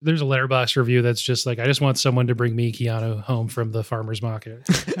There's a Letterboxd review that's just like, I just want someone to bring me Keanu home from the farmer's market.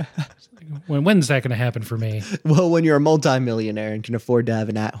 When's that going to happen for me? Well, when you're a multimillionaire and can afford to have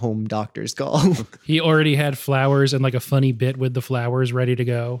an at-home doctor's call. He already had flowers and like a funny bit with the flowers ready to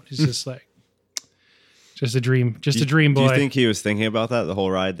go. He's just like, just a dream boy. Do you think he was thinking about that the whole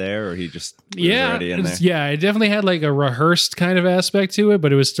ride there, or he just was already in there? Yeah, it definitely had like a rehearsed kind of aspect to it,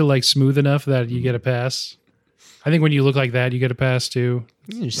 but it was still like smooth enough that you get a pass. I think when you look like that, you get a pass too.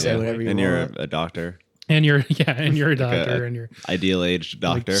 You can just say whatever you and want. you're a doctor. And you're a doctor, and you're ideal aged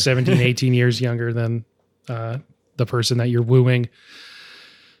doctor, like 17, 18 years younger than the person that you're wooing.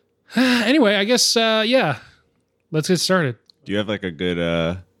 Anyway, I guess let's get started. Do you have like a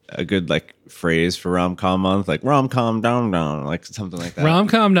good like phrase for rom-com month, like rom-com dom dom, like something like that?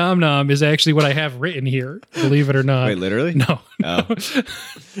 Rom-com nom nom is actually what I have written here. Believe it or not. Wait, literally? No.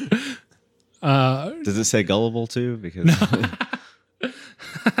 Oh. Does it say gullible too? Because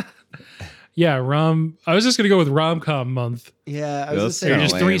yeah, I was just gonna go with rom-com month. Yeah, I was gonna say They're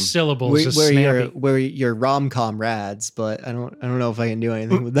just 3 syllables. Where you're rom-com rads, but I don't know if I can do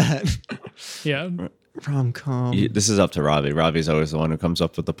anything with that. Yeah. Rom-com. this is up to Robbie. Robbie's always the one who comes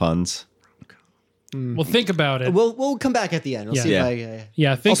up with the puns. Well, think about it. We'll come back at the end. We'll see if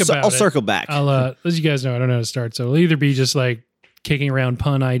I think about it. I'll circle back. As you guys know, I don't know how to start, so it'll either be just like kicking around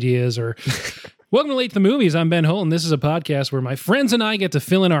pun ideas or welcome to Late to the Movies. I'm Ben Holton. This is a podcast where my friends and I get to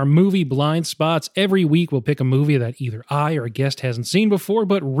fill in our movie blind spots. Every week we'll pick a movie that either I or a guest hasn't seen before,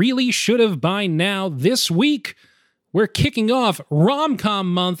 but really should have by now. This week, we're kicking off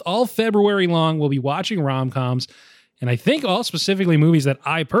rom-com month. All February long, we'll be watching rom-coms, and I think all specifically movies that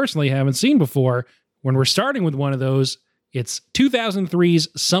I personally haven't seen before. When we're starting with one of those, it's 2003's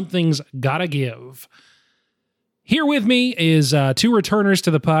Something's Gotta Give. Here with me is 2 returners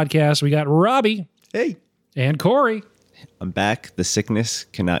to the podcast. We got Robbie. Hey. And Corey. I'm back. The sickness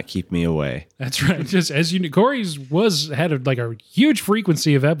cannot keep me away. That's right. Just as you know, Corey's had a huge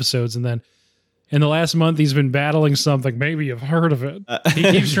frequency of episodes, and then in the last month he's been battling something. Maybe you've heard of it. He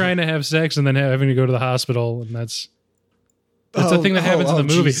keeps trying to have sex and then having to go to the hospital, and that's the thing that happens in the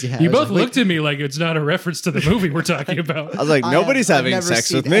movie. Geez, yeah. You both looked at me like it's not a reference to the movie we're talking about. I was like, nobody's having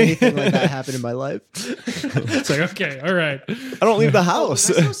sex with me. Anything like that happened in my life. It's like, okay, all right. I don't leave the house.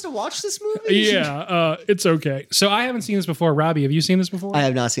 Was I supposed to watch this movie? Yeah, it's okay. So I haven't seen this before. Robbie, have you seen this before? I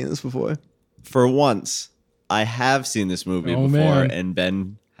have not seen this before. For once, I have seen this movie before, man. and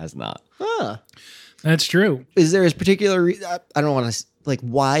Ben has not. Huh. That's true. Is there a particular I don't want to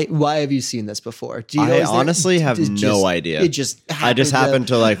why have you seen this before? Do you know, I honestly have no idea. It just I just happened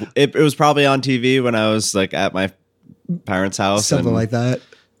to like it was probably on TV when I was like at my parents' house, something like that.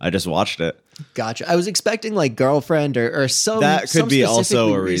 I just watched it. Gotcha. I was expecting like girlfriend or some that could be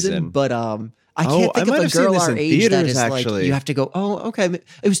also a reason, but I can't think of a girl our age that is like you have to go. Oh, okay.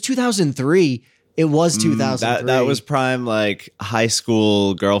 It was 2003. It was 2003. That was prime like high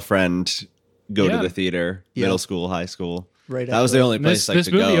school girlfriend go to the theater, middle school, high school. Right. That was the only place this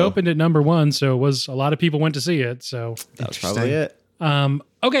to go. This movie opened at number 1, so it was a lot of people went to see it. So that was probably it.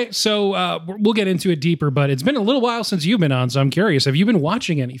 Okay, so we'll get into it deeper, but it's been a little while since you've been on, so I'm curious. Have you been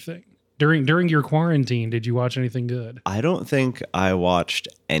watching anything during your quarantine? Did you watch anything good? I don't think I watched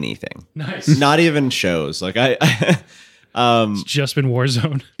anything. Nice. Not even shows. Like it's just been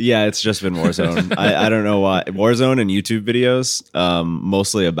Warzone. Yeah, it's just been Warzone. I don't know why. Warzone and YouTube videos,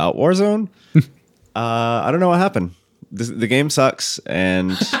 mostly about Warzone. I don't know what happened. The game sucks,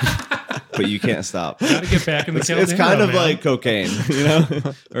 but you can't stop. Gotta get back in the It's kind of like cocaine,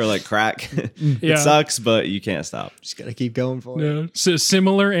 or like crack. Yeah. It sucks, but you can't stop. Just gotta keep going for it. Yeah. So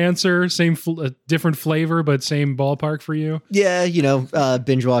similar answer, same different flavor, but same ballpark for you. Yeah,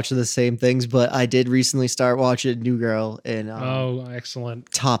 binge watching the same things, but I did recently start watching New Girl and oh,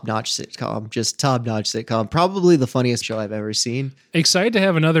 excellent, top-notch sitcom, just top-notch sitcom, probably the funniest show I've ever seen. Excited to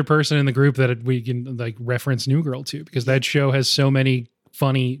have another person in the group that we can like reference New Girl to, because that show has so many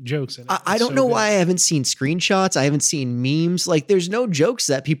funny jokes in it. I don't know why I haven't seen screenshots. I haven't seen memes. Like, there's no jokes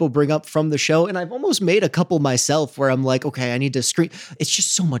that people bring up from the show. And I've almost made a couple myself where I'm like, okay, I need to screen. It's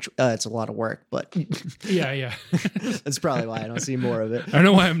just so much. It's a lot of work, but yeah. That's probably why I don't see more of it. I don't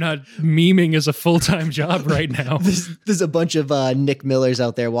know why I'm not memeing as a full-time job right now. There's a bunch of Nick Millers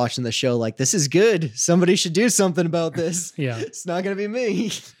out there watching the show like, this is good. Somebody should do something about this. Yeah. It's not going to be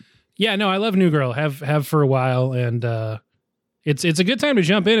me. Yeah, no, I love New Girl. Have for a while, and it's a good time to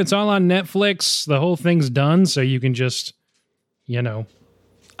jump in. It's all on Netflix. The whole thing's done, so you can just, I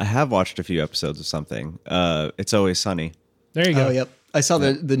have watched a few episodes of something. It's Always Sunny. There you go. Oh, yep. I saw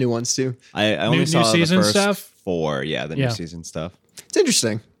the new ones too. I only saw season the first stuff? 4. Yeah, the new season stuff. It's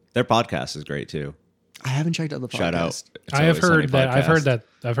interesting. Their podcast is great too. I haven't checked out the podcast. Shout out. It's I have Always Sunny heard that. I've heard podcast. that.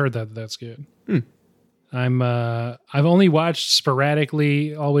 I've heard that. That's good. I've only watched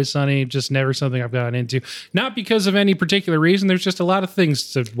sporadically Always Sunny, just never something I've gotten into. Not because of any particular reason. There's just a lot of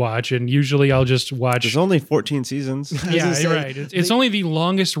things to watch, and usually I'll just watch. There's only 14 seasons. Yeah, gonna say, you're right. It's only the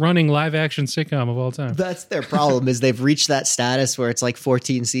longest running live action sitcom of all time. That's their problem is they've reached that status where it's like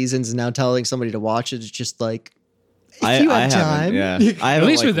 14 seasons and now telling somebody to watch it is just like, if you have time. haven't. Yeah, I haven't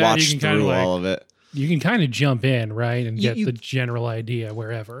least like, with that, you watched can kinda, through like- all of it. You can kind of jump in, right, and get You- the general idea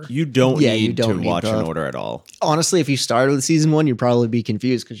wherever. You don't Yeah, you need don't to need watch the- in order at all. Honestly, if you started with season 1, you'd probably be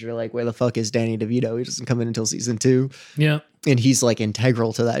confused because you're like, where the fuck is Danny DeVito? He doesn't come in until season 2. Yeah. And he's like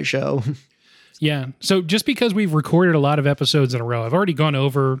integral to that show. Yeah. So just because we've recorded a lot of episodes in a row, I've already gone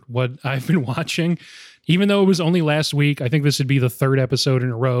over what I've been watching. Even though it was only last week, I think this would be the third episode in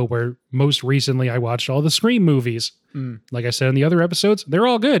a row where most recently I watched all the Scream movies. Like I said in the other episodes, they're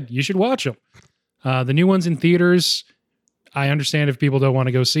all good. You should watch them. The new ones in theaters, I understand if people don't want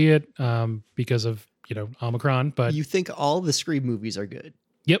to go see it because of, Omicron, but You think all the Scream movies are good.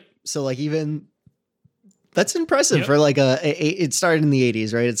 yep. So like even that's impressive Yep. for like it started in the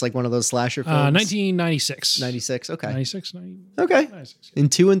 80s, right? It's like one of those slasher films. 1996. 96. Okay. 96, 90, Okay. 96.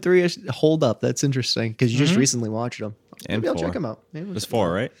 And 2 and 3 hold up. That's interesting because you just recently watched them. And Maybe I'll 4. check them out. Maybe we'll There's check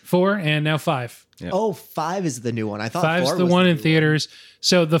 4, right? 4 and now 5. Yeah. Oh, 5 is the new one. I thought 5's 4 the was one in new theaters.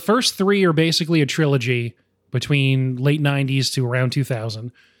 So the first 3 are basically a trilogy between late 90s to around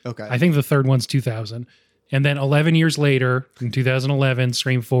 2000. Okay. I think the third one's 2000. And then 11 years later, in 2011,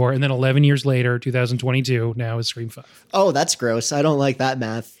 Scream 4. And then 11 years later, 2022, now is Scream 5. Oh, that's gross. I don't like that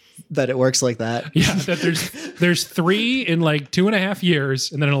math that it works like that. Yeah, that there's 3 in like 2.5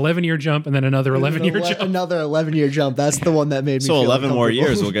 years, and then an 11-year jump, and then another 11-year jump. Another 11-year jump. That's the one that made me So feel 11 more uncomfortable.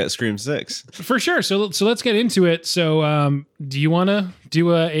 years, we'll get Scream 6. For sure. So let's get into it. So do you want to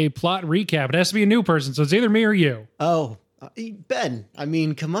do a plot recap? It has to be a new person, so it's either me or you. Oh, Ben. I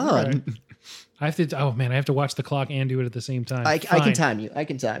mean, come on. Right. I have to. Oh man, I have to watch the clock and do it at the same time. I Fine. can time you. I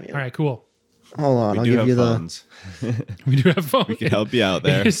can time you. All right, cool. Hold on. I'll We do give have you the. phones. We do have fun. We can help you out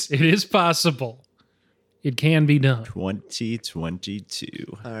there. It is possible. It can be done.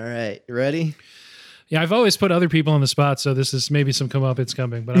 2022. All right. You ready? Yeah, I've always put other people on the spot, so this is maybe some comeuppance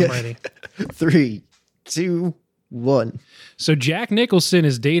coming, but I'm ready. 3, 2, 1. So Jack Nicholson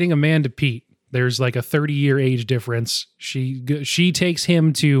is dating Amanda Peet. There's like a 30-year age difference. She takes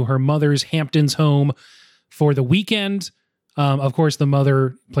him to her mother's Hamptons home for the weekend. Of course, the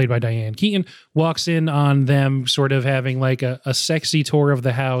mother, played by Diane Keaton, walks in on them sort of having like a sexy tour of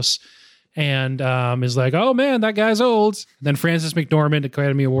the house and is like, oh man, that guy's old. Then Frances McDormand,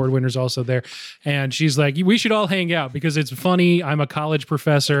 Academy Award winner, is also there. And she's like, we should all hang out because it's funny. I'm a college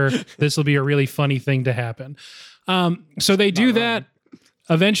professor. This will be a really funny thing to happen. So they do that.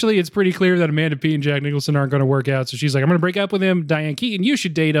 Eventually, it's pretty clear that Amanda Peet and Jack Nicholson aren't going to work out. So she's like, I'm going to break up with him. Diane Keaton, you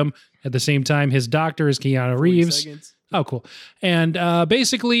should date him. At the same time, his doctor is Keanu Reeves. Oh, cool. And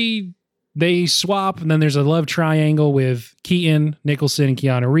basically, they swap. And then there's a love triangle with Keaton, Nicholson, and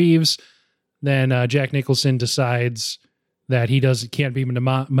Keanu Reeves. Then Jack Nicholson decides that he can't be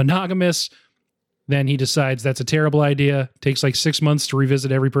monogamous. Then he decides that's a terrible idea. Takes like 6 months to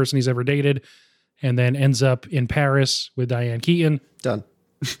revisit every person he's ever dated. And then ends up in Paris with Diane Keaton. Done.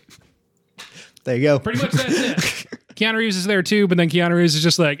 There you go. Pretty much that's it. Keanu Reeves is there too, but then Keanu Reeves is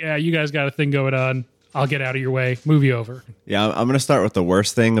just like, yeah, you guys got a thing going on. I'll get out of your way. Movie over. Yeah, I'm going to start with the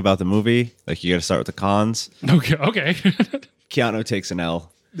worst thing about the movie. Like, you got to start with the cons. Okay. Keanu takes an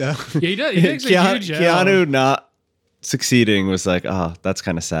L. No. Yeah, he does. He takes a huge L. Keanu not succeeding was like, oh, that's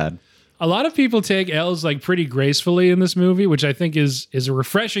kind of sad. A lot of people take L's like pretty gracefully in this movie, which I think is a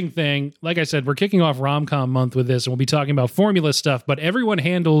refreshing thing. Like I said, we're kicking off rom-com month with this, and we'll be talking about formula stuff, but everyone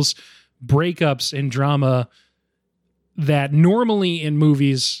handles breakups and drama that normally in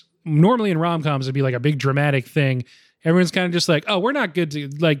rom-coms it'd be like a big dramatic thing. Everyone's kind of just like, oh, we're not good to,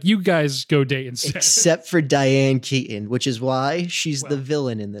 like, you guys go date instead. Except for Diane Keaton, which is why she's the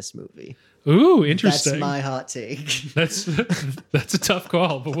villain in this movie. Ooh, interesting. That's my hot take. That's a tough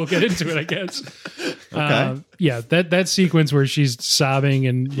call, but we'll get into it, I guess. Okay. Yeah, that sequence where she's sobbing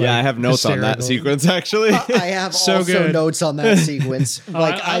and Yeah, I have notes on that hysterical. sequence, actually. I have So also good. notes on that sequence.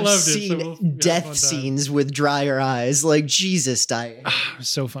 Like I I've loved it, so seen we'll have fun death time. scenes with drier eyes. Like Jesus, Diane.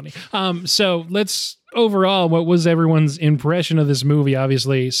 So funny. So let's overall, what was everyone's impression of this movie?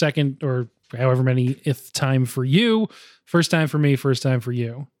 Obviously, second or however many time for you, first time for me, first time for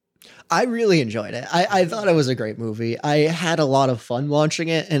you. I really enjoyed it. I thought it was a great movie. I had a lot of fun watching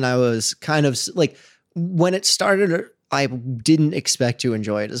it, and I was kind of like, when it started I didn't expect to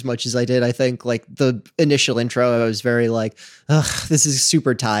enjoy it as much as I did. I think like the initial intro, I was very like, ugh, this is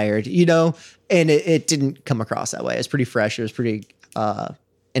super tired, you know? And it didn't come across that way. It was pretty fresh. It was pretty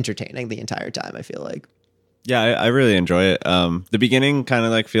entertaining the entire time, I feel like. Yeah, I really enjoy it. The beginning kind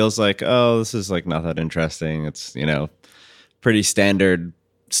of like feels like, oh, this is like not that interesting. It's, you know, pretty standard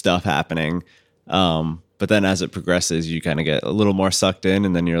stuff happening. But then as it progresses, you kind of get a little more sucked in,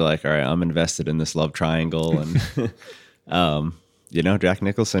 and then you're like, all right, I'm invested in this love triangle. And, you know, Jack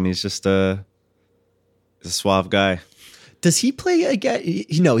Nicholson, he's just he's a suave guy. Does he play again?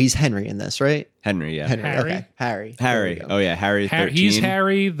 No, he's Henry in this, right? Henry, yeah. Henry. Harry? Okay. Harry. Harry. There we go. Oh, yeah. Harry 13. He's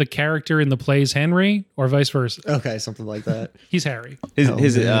Harry, the character in the plays Henry, or vice versa. Okay, something like that. He's Harry. His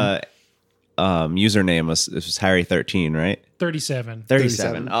man. username was Harry 13, right? 37.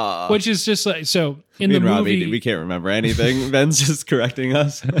 37. Oh, Which is just like, so in me the and Robbie, movie, we can't remember anything. Ben's just correcting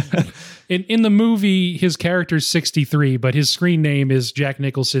us. in the movie, his character's 63, but his screen name is Jack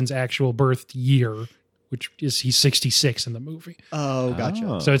Nicholson's actual birth year, which is he's 66 in the movie. Oh, gotcha.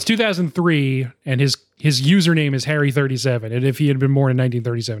 Oh. So it's 2003, and his username is Harry 37. And if he had been born in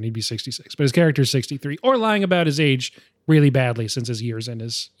 1937, he'd be 66. But his character's 63, or lying about his age really badly since his year's in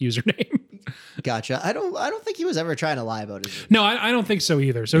his username. Gotcha. I don't think he was ever trying to lie about his age. No, I don't think so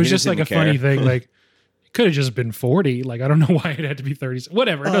either. So He it's just like a doesn't funny care. thing. Like, it could have just been 40. Like, I don't know why it had to be 30.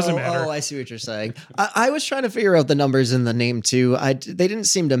 Whatever. It doesn't matter. Oh, I see what you're saying. I was trying to figure out the numbers in the name too. They didn't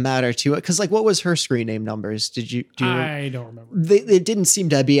seem to matter to it because, like, what was her screen name numbers? Do you? I don't remember. They didn't seem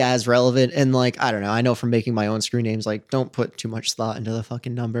to be as relevant. And like, I don't know. I know from making my own screen names, like, don't put too much thought into the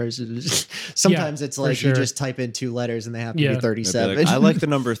fucking numbers. Sometimes it's for like sure. you just type in 2 letters and they have to Yeah. be I'd be 37. like, I like the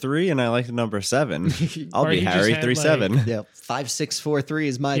number 3 and I like the number 7. I'll Or be he just Harry had, 37. like- yeah, 5643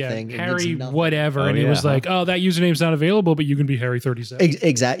 is my Yeah, thing. It means Harry nothing. whatever. Oh, and it yeah, was like, oh, that username's not available, but you can be Harry 37.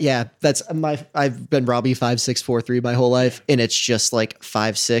 Exactly. Yeah, that's I've been Robbie 5643 my whole life, and it's just like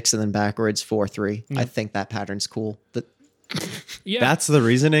 56 and then backwards 43. I think that pattern's cool. But Yeah. That's the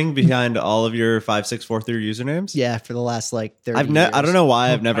reasoning behind all of your 5643 usernames? yeah, for the last like 30 I years. don't know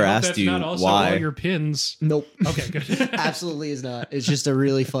why I've never I hope asked that's you not also why. all your pins. Nope. Okay, good. Absolutely is not. It's just a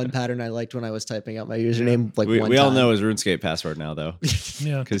really fun pattern I liked when I was typing out my username. Like We one all time. know his RuneScape password now, though,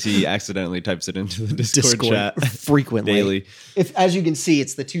 Yeah. because he accidentally types it into the Discord, chat frequently. daily. If, as you can see,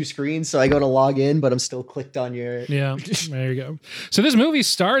 it's the 2 screens, so I go to log in, but I'm still clicked on your. Yeah, there you go. So this movie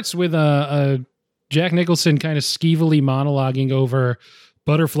starts with a Jack Nicholson kind of skeevily monologuing over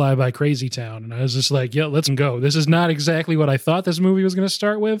Butterfly by Crazy Town. And I was just like, yeah, let's go. This is not exactly what I thought this movie was going to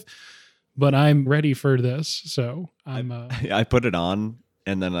start with, but I'm ready for this. So I'm... I put it on,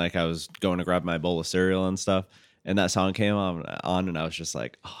 and then like I was going to grab my bowl of cereal and stuff, and that song came on, and I was just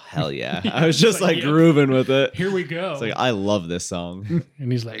like, oh, hell yeah. I was just like yeah. grooving with it. Here we go. It's like, I love this song.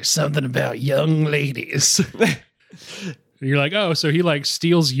 And he's like, something about young ladies. And you're like, oh, so he like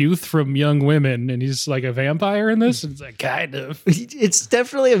steals youth from young women and he's like a vampire in this? And it's like, kind of. It's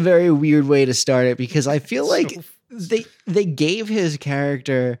definitely a very weird way to start it because I feel like So- they gave his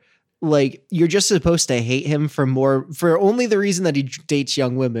character like you're just supposed to hate him for only the reason that he dates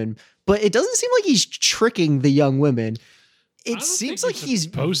young women, but it doesn't seem like he's tricking the young women. I It don't seems think like you're he's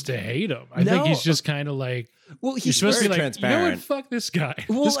supposed to hate him. I think No. he's just kind of like, well, you're he's supposed to be very like, you know what, transparent. fuck this guy.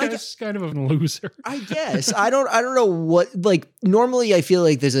 Well, This I guy's kind of a loser. I guess I don't know what like normally I feel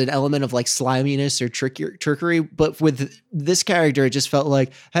like there's an element of like sliminess or trickery, but with this character it just felt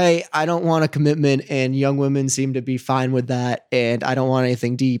like, hey, I don't want a commitment, and young women seem to be fine with that, and I don't want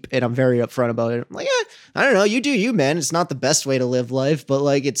anything deep, and I'm very upfront about it. I'm like, I don't know, you do you, man. It's not the best way to live life, but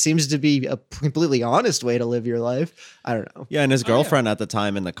like it seems to be a completely honest way to live your life. I don't know. Yeah, and his girlfriend at the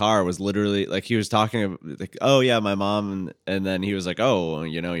time in the car was literally like, he was talking about, like, oh yeah, my mom, and then he was like, oh,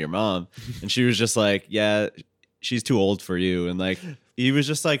 you know, your mom, and she was just like, yeah, she's too old for you, and like he was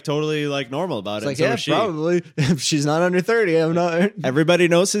just like totally like normal about It's it. like, and so yeah, was she. probably. If she's not under 30, I'm not. Everybody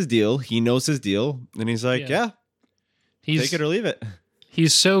knows his deal. He knows his deal, and he's like, Yeah. yeah, He's take it or leave it.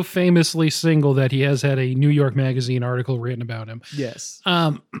 he's so famously single that he has had a New York Magazine article written about him. Yes.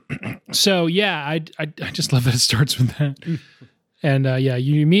 So yeah, I just love that it starts with that. And yeah,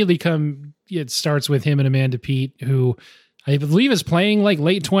 you immediately it starts with him and Amanda Peet, who I believe is playing like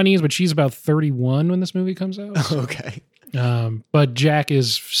late 20s, but she's about 31 when this movie comes out. Okay. But Jack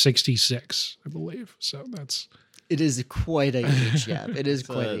is 66, I believe. So that's It is quite a age gap. It is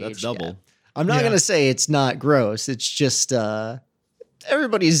quite a That's age double. gap. I'm not Yeah. gonna say it's not gross. It's just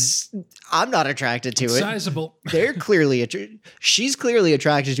I'm not attracted to it. Sizable. They're clearly she's clearly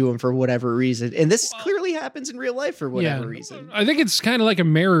attracted to him for whatever reason, and this clearly happens in real life for whatever reason. I think it's kind of like a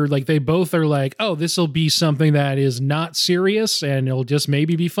mirror. Like they both are like, oh, this will be something that is not serious and it'll just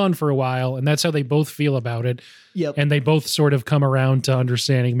maybe be fun for a while, and that's how they both feel about it. Yep. And they both sort of come around to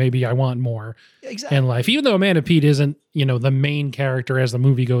understanding maybe I want more in life. Even though Amanda Peet isn't, the main character as the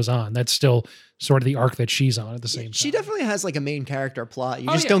movie goes on, that's still sort of the arc that she's on at the same time. She definitely has like a main character plot. You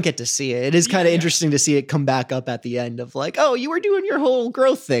just don't get to see it. It is kind of interesting to see it come back up at the end of like, oh, you were doing your whole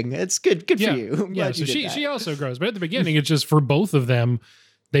growth thing. It's good for you. Yeah, so she also grows. But at the beginning, it's just for both of them,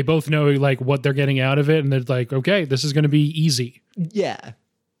 they both know like what they're getting out of it. And they're like, okay, this is going to be easy. Yeah.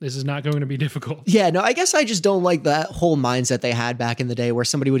 This is not going to be difficult. Yeah, no, I guess I just don't like that whole mindset they had back in the day where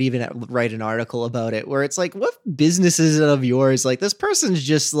somebody would even write an article about it where it's like, what business is it of yours? Like, this person's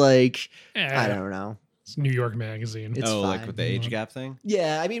just like, I don't know. It's New York Magazine. It's fine. Like with the age gap thing?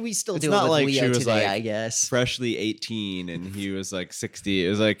 Yeah, I mean, we still It's do not it with like Leo she was today, like I guess. freshly 18 and he was like 60. It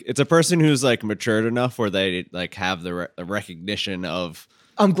was like, it's a person who's like matured enough where they like have the recognition of.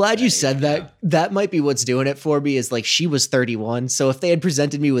 I'm glad you said that. That might be what's doing it for me is like she was 31. So if they had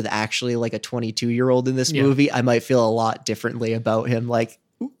presented me with actually like a 22-year-old in this movie, I might feel a lot differently about him. Like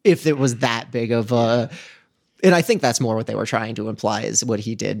if it was that big of a, and I think that's more what they were trying to imply is what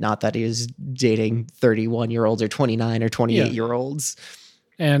he did. Not that he was dating 31-year-olds or 29 or 28-year-olds.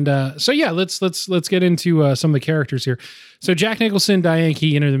 And let's get into some of the characters here. So Jack Nicholson, Diane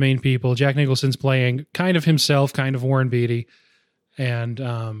Keaton are the main people. Jack Nicholson's playing kind of himself, kind of Warren Beatty. And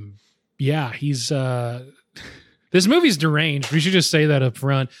he's this movie's deranged. We should just say that up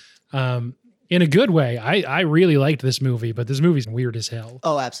front. In a good way. I really liked this movie, but this movie's weird as hell.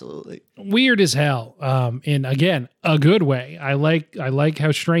 Oh, absolutely. Weird as hell. In again, a good way. I like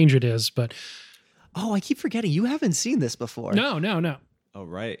how strange it is, but I keep forgetting you haven't seen this before. No. Oh,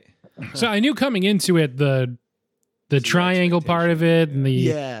 right. So I knew coming into it the triangle part of it and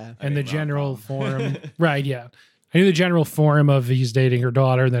the general form. Right, yeah. I knew the general form of he's dating her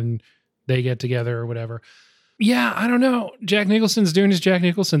daughter, then they get together or whatever. Yeah, I don't know. Jack Nicholson's doing his Jack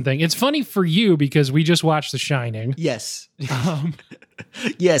Nicholson thing. It's funny for you because we just watched The Shining. Yes.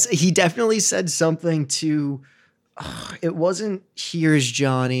 Yes, he definitely said something to, it wasn't Here's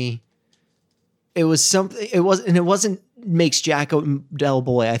Johnny. It was something, it wasn't Makes Jack a dull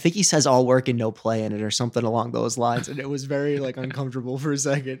boy. I think he says all work and no play in it or something along those lines. And it was very like uncomfortable for a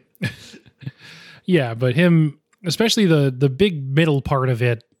second. Yeah, but him, especially the big middle part of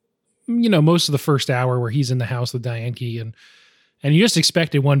it, most of the first hour where he's in the house with Diane Keaton, and you just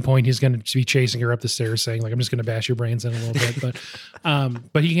expect at one point he's going to be chasing her up the stairs saying like, I'm just going to bash your brains in a little bit.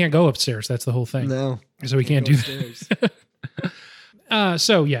 But he can't go upstairs. That's the whole thing. No. So he can't do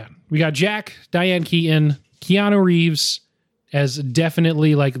that. We got Jack, Diane Keaton, Keanu Reeves as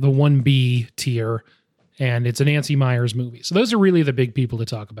definitely like the 1B tier. And it's a Nancy Meyers movie. So those are really the big people to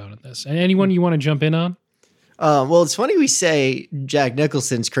talk about in this. And anyone you want to jump in on? Well, it's funny we say Jack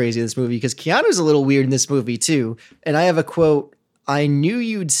Nicholson's crazy in this movie because Keanu's a little weird in this movie too. And I have a quote, I knew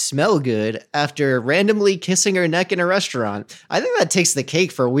you'd smell good after randomly kissing her neck in a restaurant. I think that takes the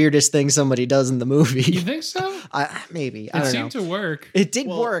cake for weirdest thing somebody does in the movie. You think so? Maybe. I don't know. It seemed to work. It did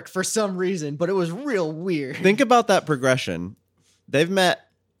work for some reason, but it was real weird. Think about that progression. They've met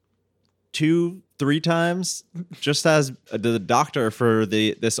 2-3 times just as the doctor for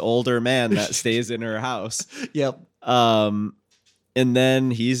this older man that stays in her house. Yep. And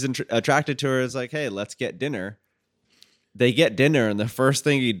then he's attracted to her. Is like, hey, let's get dinner. They get dinner, and the first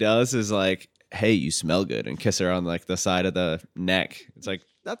thing he does is like, hey, you smell good, and kiss her on like the side of the neck. It's like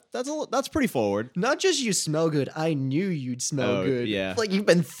that's pretty forward. Not just you smell good. I knew you'd smell good. Yeah. Like you've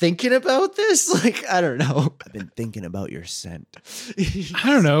been thinking about this. Like I don't know. I've been thinking about your scent. I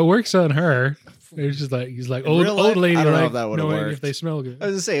don't know. It works on her. It's just like he's like old lady. I don't know like if that would have knowing worked. if they smell good. I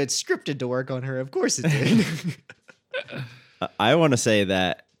was gonna say it's scripted to work on her. Of course it did. I want to say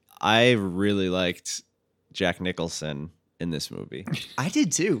that I really liked Jack Nicholson in this movie. I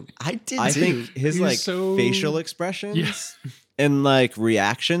did too. I think his facial expressions Yeah. and like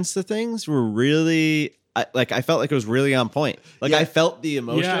reactions to things were really I felt like it was really on point. Like I felt the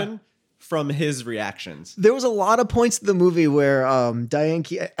emotion from his reactions. There was a lot of points in the movie where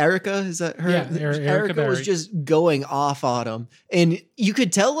Erica, is that her? Yeah, Erica was just going off on him. And you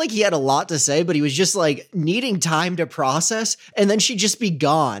could tell like he had a lot to say, but he was just like needing time to process. And then she'd just be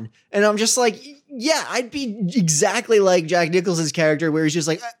gone. And I'm just like, yeah, I'd be exactly like Jack Nicholson's character where he's just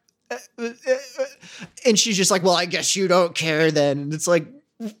like, and she's just like, well, I guess you don't care then. And it's like,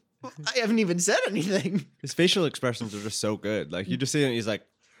 I haven't even said anything. His facial expressions are just so good. Like you just see him, he's like,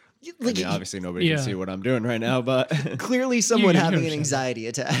 I Like, mean, obviously nobody Yeah. can see what I'm doing right now, but clearly someone you having an understand. anxiety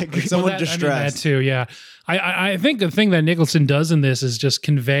attack. someone I mean, distressed. that too, yeah. I think the thing that Nicholson does in this is just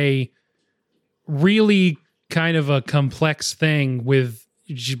convey really kind of a complex thing with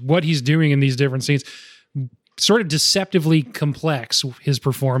what he's doing in these different scenes. Sort of deceptively complex, his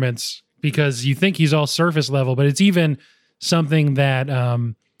performance, because you think he's all surface level, but it's even something that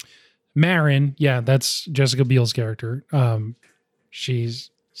Marin, yeah, that's Jessica Biel's character. She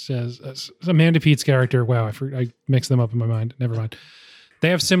says Amanda Pete's character. Wow, I mixed them up in my mind. Never mind. They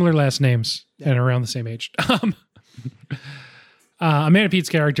have similar last names and are around the same age. Amanda Pete's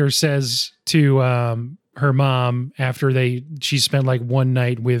character says to her mom after she spent like one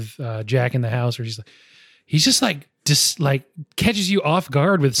night with Jack in the house, where he's just like catches you off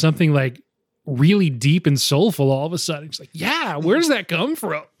guard with something like really deep and soulful all of a sudden. It's like, yeah, where does that come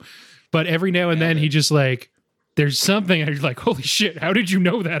from? But every now and then he just like, there's something, and you're like, holy shit, how did you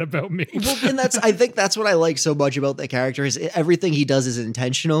know that about me? Well, and I think that's what I like so much about that character is everything he does is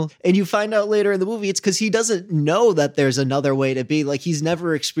intentional. And you find out later in the movie, it's because he doesn't know that there's another way to be. Like, he's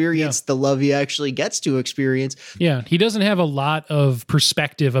never experienced the love he actually gets to experience. Yeah, he doesn't have a lot of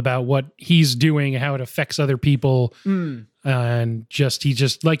perspective about what he's doing, how it affects other people. And he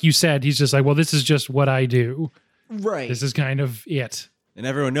just, like you said, he's just like, well, this is just what I do. Right. This is kind of it. And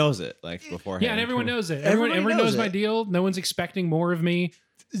everyone knows it, like beforehand. Yeah, and everyone knows it. Everybody Everyone knows knows my it. deal. No one's expecting more of me.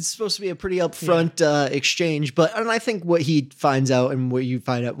 It's supposed to be a pretty upfront exchange, and I think what he finds out and what you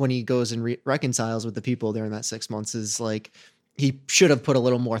find out when he goes and reconciles with the people during that 6 months is like he should have put a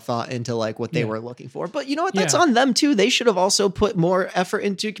little more thought into like what they were looking for. But you know what? That's on them too. They should have also put more effort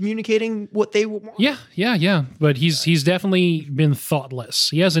into communicating what they want. Yeah. But he's definitely been thoughtless.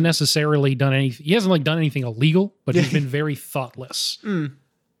 He hasn't necessarily done anything. He hasn't like done anything illegal, but he's been very thoughtless.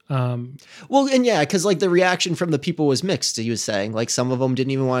 Well, and yeah, because like the reaction from the people was mixed. He was saying like some of them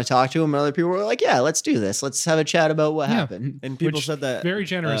didn't even want to talk to him, and other people were like, "Yeah, let's do this. Let's have a chat about what happened." And people Which, said that very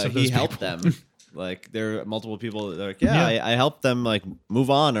generous of he those helped people. them. Like there are multiple people that are like, I helped them like move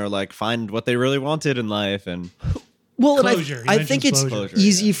on or like find what they really wanted in life. And Well, Closure. and He I think it's mentions closure,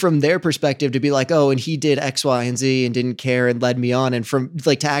 easy from their perspective to be like, oh, and he did X, Y, and Z and didn't care and led me on. And from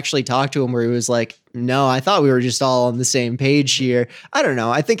like to actually talk to him where he was like, no, I thought we were just all on the same page here. I don't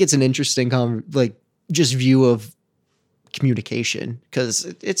know. I think it's an interesting just view of communication because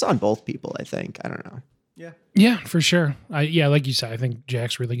it's on both people, I think. I don't know. Yeah, for sure. Like you said, I think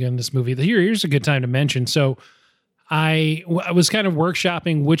Jack's really good in this movie. Here's a good time to mention. So I was kind of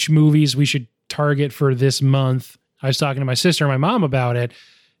workshopping which movies we should target for this month. I was talking to my sister and my mom about it.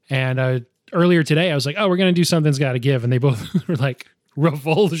 And earlier today, I was like, oh, we're going to do Something's Gotta Give. And they both were like,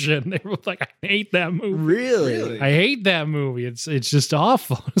 Revulsion. They were like, I hate that movie. Really? I hate that movie. It's just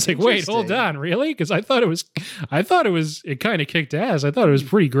awful. It's like, wait, hold on, really? Because I thought it kind of kicked ass. I thought it was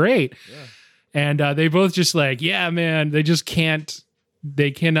pretty great. Yeah. And they both just like, yeah, man,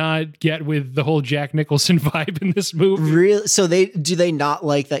 they cannot get with the whole Jack Nicholson vibe in this movie. Really? So do they not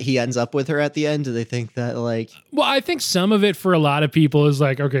like that he ends up with her at the end? Do they think that like? Well, I think some of it for a lot of people is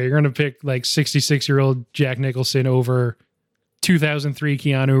like, okay, you're going to pick like 66-year-old Jack Nicholson over 2003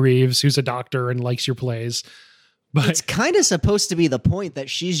 Keanu Reeves, who's a doctor and likes your plays. But It's kind of supposed to be the point that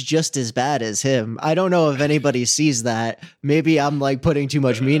she's just as bad as him. I don't know if anybody sees that. Maybe I'm like putting too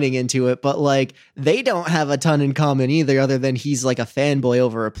much meaning into it, but like they don't have a ton in common either, other than he's like a fanboy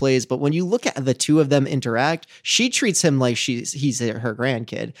over her plays. But when you look at the two of them interact, she treats him like he's her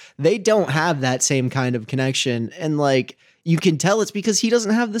grandkid. They don't have that same kind of connection. And like, you can tell it's because he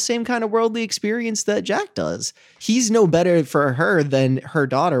doesn't have the same kind of worldly experience that Jack does. He's no better for her than her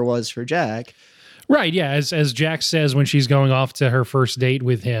daughter was for Jack. right, yeah, as Jack says when she's going off to her first date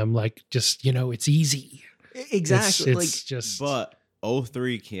with him, like just, it's easy. Exactly. It's just But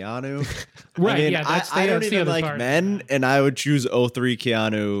 03 Keanu. right, I mean, yeah, that's I don't that's the even other like part. men, and I would choose 03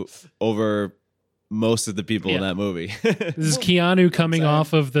 Keanu over most of the people in Yeah. that movie. This is Keanu coming saying.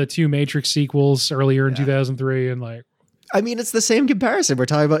 off of the two Matrix sequels earlier in 2003 and like I mean, it's the same comparison. We're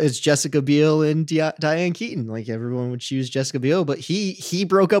talking about it's Jessica Biel and Diane Keaton. Like everyone would choose Jessica Biel, but he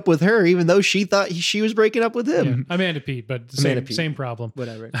broke up with her even though she thought she was breaking up with him. Amanda Pete, but Amanda Peet. same problem.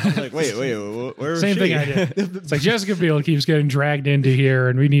 Whatever. Like, wait, where was Same she? thing I did. It's like Jessica Biel keeps getting dragged into here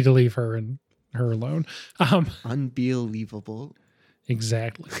and we need to leave her and her alone. Unbelievable.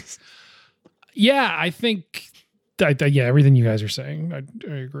 Exactly. Yeah, I think everything you guys are saying,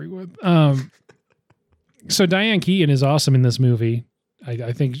 I agree with. So Diane Keaton is awesome in this movie.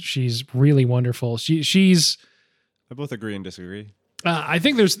 I think she's really wonderful. She's I both agree and disagree. I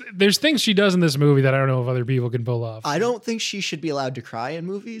think there's things she does in this movie that I don't know if other people can pull off. I don't think she should be allowed to cry in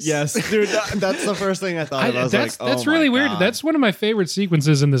movies. Yes, dude, that's the first thing I thought of. I was that's like, oh really my weird. God. That's one of my favorite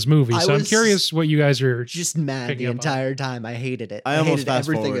sequences in this movie. So I'm was curious what you guys are just mad picking the up on. entire time. I hated it. I almost hated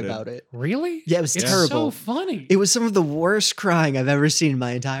everything fast-forwarded. about it. Really? Yeah, it was It's terrible. so funny. It was some of the worst crying I've ever seen in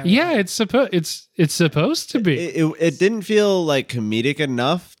my entire life. Yeah, it's supposed to be. It didn't feel like comedic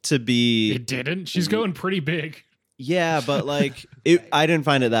enough to be. It didn't. She's going pretty big. Yeah, but like I didn't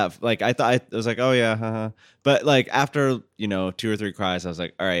find it that like I thought I was like, oh yeah, haha. But like after 2 or 3 cries, I was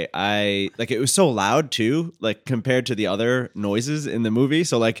like, all right, it was so loud too, like compared to the other noises in the movie.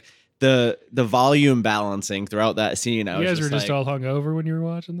 So like the volume balancing throughout that scene, I You was guys were just like, all hungover when you were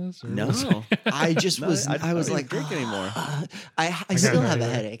watching this? Or- no, I just No, was. I I was don't like, drink anymore. I still no have a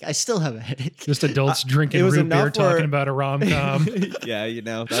idea. headache. I still have a headache. Just adults drinking it was root beer enough where- talking about a rom-com.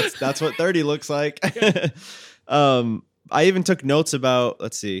 Yeah, that's what 30 looks like. I even took notes about,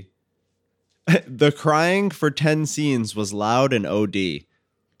 let's see, the crying for 10 scenes was loud and OD. It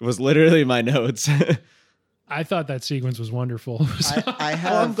was literally my notes. I thought that sequence was wonderful. I I'm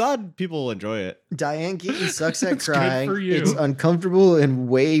have glad people will enjoy it. Diane Keaton sucks at That's good crying. for you. It's uncomfortable and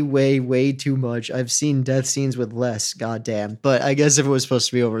way, way, way too much. I've seen death scenes with less. Goddamn. But I guess if it was supposed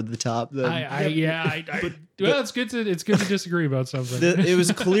to be over the top, then Well, it's good to disagree about something. It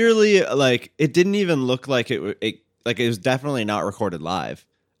was clearly like, it didn't even look like it was definitely not recorded live.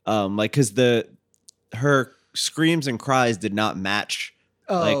 Because her screams and cries did not match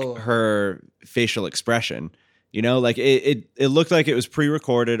like her facial expression. Like it looked like it was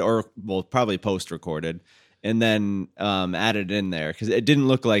pre-recorded or probably post-recorded and then added in there because it didn't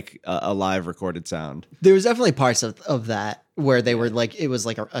look like a live recorded sound. There was definitely parts of that where they were like, it was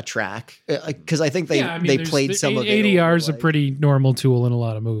like a track. Because I think they played some of it. ADR is over, a pretty normal tool in a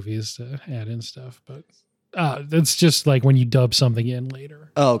lot of movies to add in stuff, but it's just like when you dub something in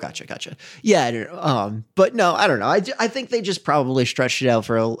later. Oh, gotcha. Yeah, I don't know. But no, I don't know. I think they just probably stretched it out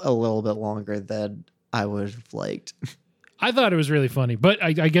for a little bit longer than I would have liked. I thought it was really funny, but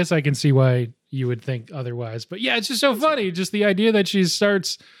I guess I can see why you would think otherwise. But yeah, it's just so funny. Just the idea that she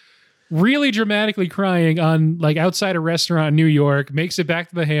starts really dramatically crying on like outside a restaurant in New York, makes it back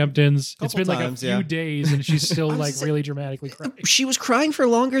to the Hamptons. It's been like a few days and she's still like really dramatically crying. She was crying for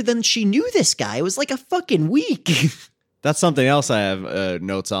longer than she knew this guy. It was like a fucking week. That's something else I have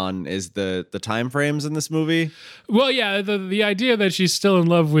notes on is the time frames in this movie. Well, yeah, the idea that she's still in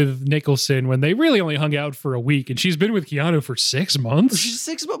love with Nicholson when they really only hung out for a week and she's been with Keanu for 6 months. She's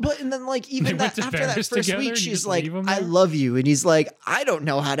 6 months, but and then like even They went that to after that Paris first together week, and you she's just like, leave him "I there? love you," and he's like, "I don't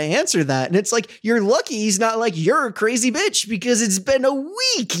know how to answer that." And it's like, you're lucky he's not like, "You're a crazy bitch," because it's been a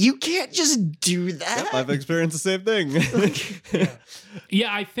week. You can't just do that. Yep, I've experienced the same thing.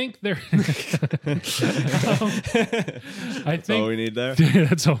 Yeah, I think they're. I That's all we think need there.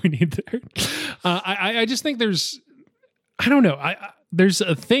 that's all we need there. I just think there's, I don't know. There's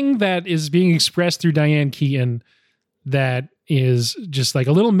a thing that is being expressed through Diane Keaton that is just like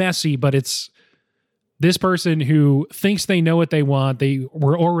a little messy, but it's this person who thinks they know what they want. They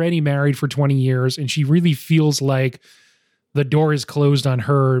were already married for 20 years, and she really feels like the door is closed on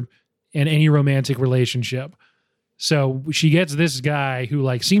her and any romantic relationship. So she gets this guy who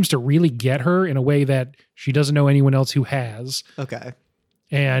like seems to really get her in a way that she doesn't know anyone else who has. Okay.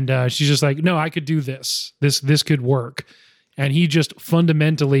 And she's just like, no, I could do this. This could work. And he just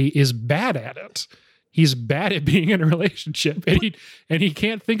fundamentally is bad at it. He's bad at being in a relationship. And he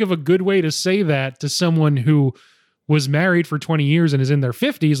can't think of a good way to say that to someone who was married for 20 years and is in their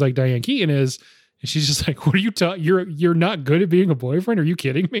 50s like Diane Keaton is. And she's just like, what are you talking? You're not good at being a boyfriend? Are you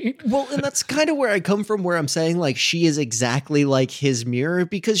kidding me? Well, and that's kind of where I come from, where I'm saying like she is exactly like his mirror,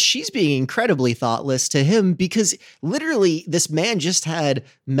 because she's being incredibly thoughtless to him, because literally this man just had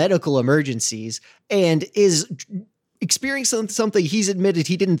medical emergencies and is experiencing something he's admitted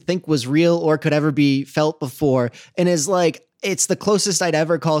he didn't think was real or could ever be felt before, and is like, it's the closest I'd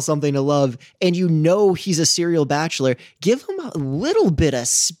ever call something to love. And you know he's a serial bachelor. Give him a little bit of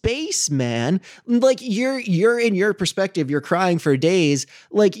space, man. Like you're in your perspective, you're crying for days.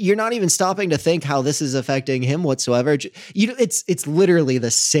 Like you're not even stopping to think how this is affecting him whatsoever. It's literally the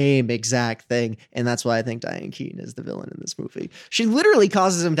same exact thing. And that's why I think Diane Keaton is the villain in this movie. She literally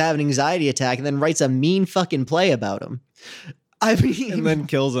causes him to have an anxiety attack and then writes a mean fucking play about him. I mean, And then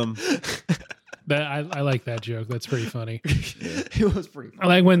kills him. I like that joke. That's pretty funny. it was pretty I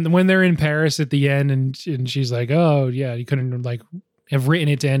like when they're in Paris at the end and she's like, oh yeah, you couldn't like have written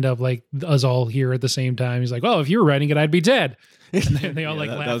it to end up like us all here at the same time. He's like, oh, if you were writing it, I'd be dead. And they all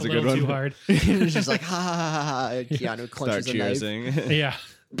like that laugh was a a good little one. too hard. It's just like, ha ha ha ha. Keanu Start clenches a knife. cheersing. Yeah.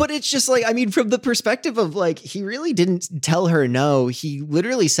 But it's just like, I mean, from the perspective of like, he really didn't tell her no. He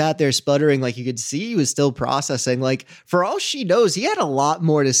literally sat there sputtering. Like you could see he was still processing. Like for all she knows, he had a lot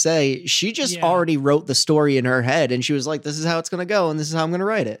more to say. She just already wrote the story in her head, and she was like, this is how it's going to go. And this is how I'm going to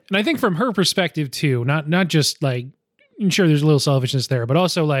write it. And I think from her perspective too, not just like, sure, there's a little selfishness there, but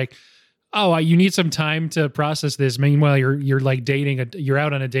also like, oh, you need some time to process this. Meanwhile, you're like you're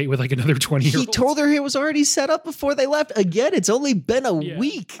out on a date with like another 20-year-old. He told her it was already set up before they left. Again, it's only been a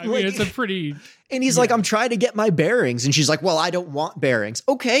week. I mean, it's a pretty... And he's like, I'm trying to get my bearings. And she's like, well, I don't want bearings.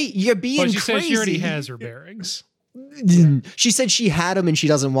 Okay, you're being crazy. But she said she already has her bearings. She said she had them and she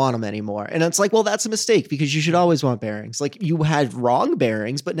doesn't want them anymore. And it's like, well, that's a mistake because you should always want bearings. Like you had wrong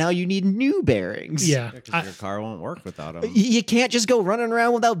bearings, but now you need new bearings. Yeah. Because your car won't work without them. You can't just go running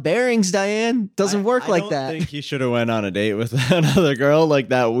around without bearings, Diane. Doesn't work like that. I think he should have went on a date with another girl like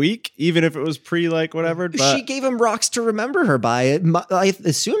that week, even if it was pre like whatever. But she gave him rocks to remember her by. I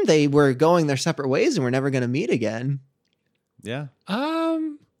assumed they were going their separate ways and were never going to meet again. Yeah.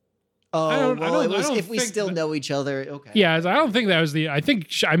 If we still know each other, okay. Yeah, I don't think that was I think,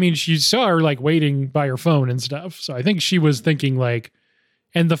 she saw her like waiting by her phone and stuff. So I think she was thinking like,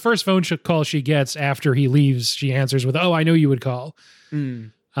 and the first phone call she gets after he leaves, she answers with, "Oh, I know you would call."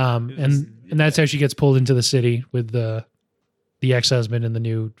 And that's how she gets pulled into the city with the ex-husband and the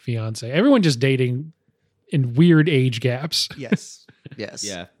new fiance. Everyone just dating in weird age gaps. Yes. Yes.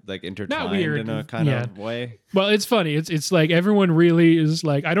 Yeah, like intertwined Not weird. in a kind of way. Well, it's funny. It's like everyone really is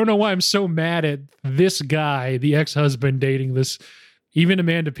like, I don't know why I'm so mad at this guy, the ex-husband dating this. Even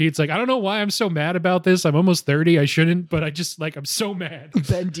Amanda Pete's like, I don't know why I'm so mad about this. I'm almost 30. I shouldn't, but I just like, I'm so mad.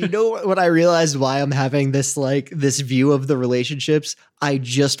 Ben, do you know what I realized why I'm having this view of the relationships? I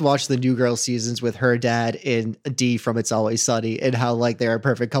just watched the New Girl seasons with her dad and Dee from It's Always Sunny and how like they're a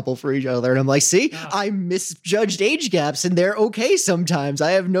perfect couple for each other. And I'm like, see, I misjudged age gaps and they're okay sometimes.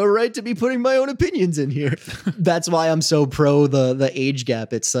 I have no right to be putting my own opinions in here. That's why I'm so pro the age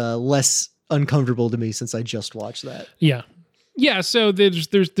gap. It's less uncomfortable to me since I just watched that. Yeah. Yeah, so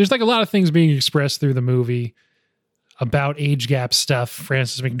there's like a lot of things being expressed through the movie about age gap stuff.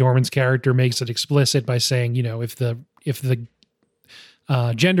 Frances McDormand's character makes it explicit by saying, if the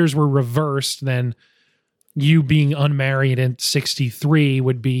genders were reversed, then you being unmarried at 63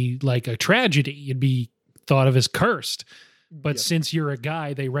 would be like a tragedy. You'd be thought of as cursed. But since you're a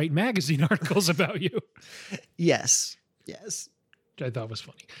guy, they write magazine articles about you. Yes. Yes. Which I thought was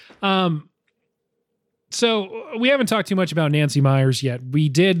funny. So we haven't talked too much about Nancy Meyers yet. We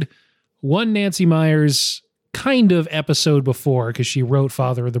did one Nancy Meyers kind of episode before because she wrote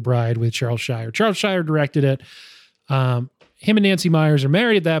Father of the Bride with Charles Shire. Charles Shire directed it. Him and Nancy Meyers are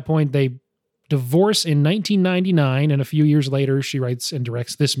married at that point. They divorce in 1999, and a few years later, she writes and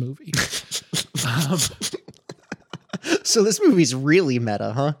directs this movie. So this movie's really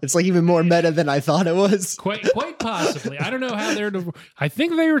meta, huh? It's like even more meta than I thought it was. Quite possibly. I don't know how they're. I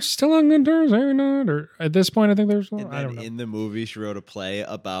think they were still on good terms, or not. Or at this point, I think they're still. I don't know. In the movie, she wrote a play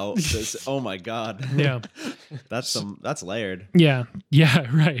about this. Oh my god. Yeah, that's layered. Yeah,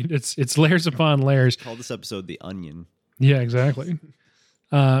 right. It's layers upon layers. Call this episode "The Onion." Yeah, exactly.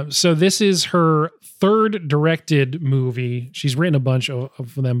 So this is her third directed movie. She's written a bunch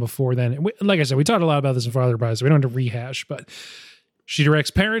of them before then. Like I said, we talked a lot about this in Father of the Bride, so we don't have to rehash, but she directs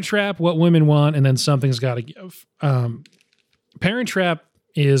Parent Trap, What Women Want, and then Something's Gotta Give. Parent Trap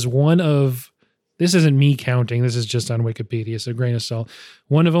is one of, this isn't me counting, this is just on Wikipedia, so grain of salt,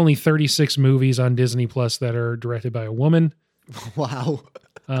 one of only 36 movies on Disney Plus that are directed by a woman. Wow.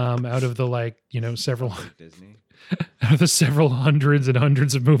 Out of the several... Disney. Out of the several hundreds and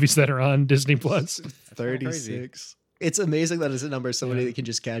hundreds of movies that are on Disney Plus. 36. It's amazing that it's a number somebody that can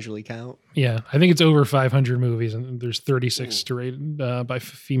just casually count. Yeah, I think it's over 500 movies, and there's 36 rated by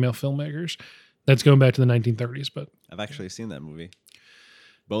female filmmakers. That's going back to the 1930s, but I've actually seen that movie.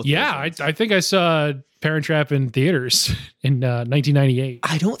 Both. Yeah, I think I saw Parent Trap in theaters in 1998.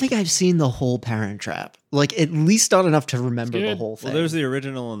 I don't think I've seen the whole Parent Trap. Like, at least not enough to remember the whole thing. Well, there's the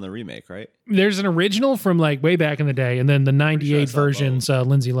original and the remake, right? There's an original from like way back in the day, and then the 98 version's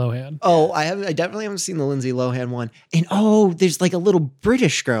Lindsay Lohan. Oh, I definitely haven't seen the Lindsay Lohan one. And there's like a little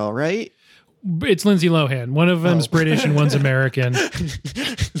British girl, right? It's Lindsay Lohan. One of them's British and one's American.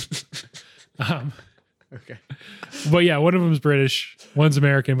 Okay. But yeah, one of them's British, one's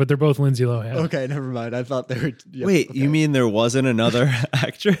American, but they're both Lindsay Lohan. Okay, never mind. I thought they were. Yeah, Wait, okay. You mean there wasn't another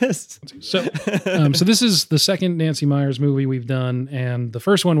actress? So this is the second Nancy Meyers movie we've done, and the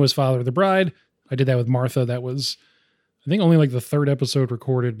first one was Father of the Bride. I did that with Martha. That was, I think, only like the third episode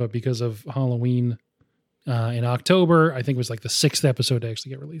recorded, but because of Halloween in October, I think it was like the sixth episode to actually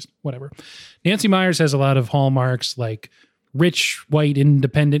get released. Whatever. Nancy Meyers has a lot of hallmarks, like rich, white,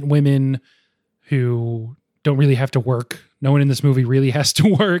 independent women who don't really have to work. No one in this movie really has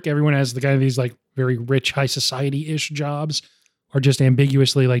to work. Everyone has the kind of these like very rich, high society-ish jobs, or just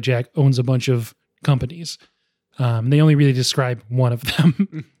ambiguously like Jack owns a bunch of companies. They only really describe one of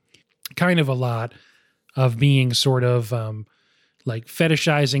them. Kind of a lot of being sort of like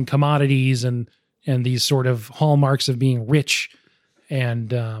fetishizing commodities and these sort of hallmarks of being rich.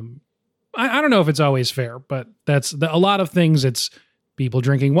 And I don't know if it's always fair, but that's a lot of things. It's people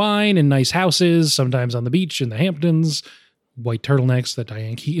drinking wine in nice houses, sometimes on the beach in the Hamptons, white turtlenecks that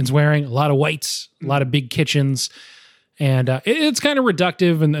Diane Keaton's wearing, a lot of whites, a lot of big kitchens. And it's kind of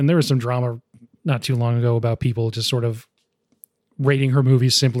reductive. And there was some drama not too long ago about people just sort of rating her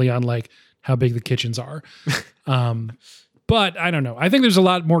movies simply on like how big the kitchens are. But I don't know. I think there's a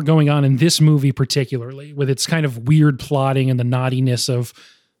lot more going on in this movie, particularly with its kind of weird plotting and the naughtiness of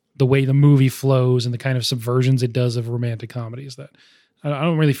the way the movie flows and the kind of subversions it does of romantic comedies that I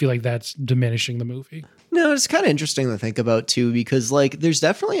don't really feel like that's diminishing the movie. No, it's kind of interesting to think about too, because like there's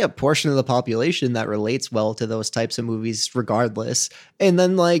definitely a portion of the population that relates well to those types of movies regardless. And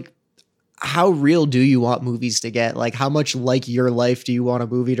then like, how real do you want movies to get? Like how much like your life do you want a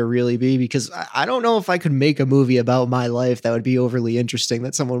movie to really be? Because I don't know if I could make a movie about my life that would be overly interesting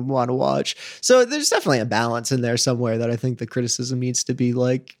that someone would want to watch. So there's definitely a balance in there somewhere that I think the criticism needs to be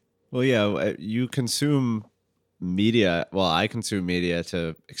like. Well, yeah, you consume media. Well, I consume media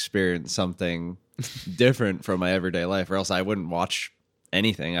to experience something different from my everyday life, or else I wouldn't watch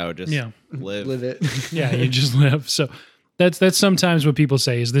anything. I would just live it. Yeah, you just live. So that's sometimes what people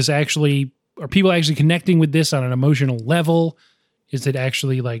say. Is this actually, are people actually connecting with this on an emotional level? Is it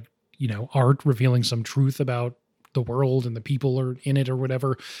actually like, you know, art revealing some truth about the world and the people are in it or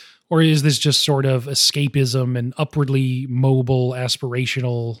whatever? Or is this just sort of escapism and upwardly mobile,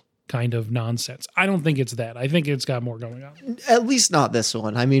 aspirational kind of nonsense? I don't think it's that. I think it's got more going on. At least not this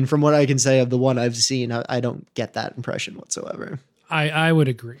one. I mean, from what I can say of the one I've seen, I don't get that impression whatsoever. I would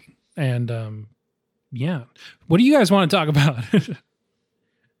agree. And yeah. What do you guys want to talk about?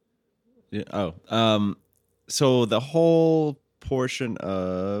 So the whole portion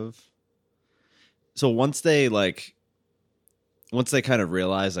of, so once they kind of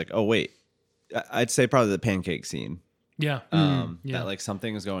realize like, oh wait, I'd say probably the pancake scene. Yeah. That like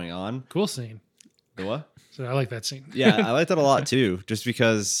something is going on. Cool scene. The what? So I like that scene. Yeah, I like that a lot too, just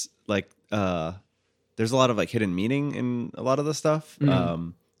because like there's a lot of like hidden meaning in a lot of the stuff.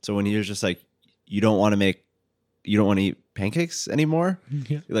 So when he was just like, you don't want to eat pancakes anymore.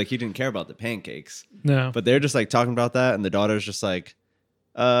 Yeah. Like he didn't care about the pancakes. No. But they're just like talking about that, and the daughter's just like,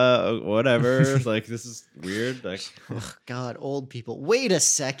 whatever. Like this is weird. Like, oh, God, old people. Wait a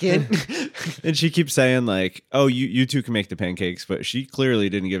second. and she keeps saying like, oh, you two can make the pancakes, but she clearly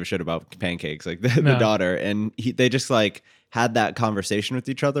didn't give a shit about pancakes. Like the daughter, and they just like had that conversation with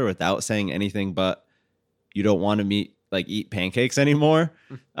each other without saying anything but you don't want to eat pancakes anymore.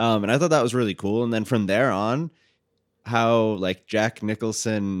 And I thought that was really cool. And then from there on, how like Jack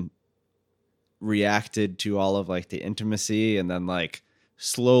Nicholson reacted to all of like the intimacy, and then like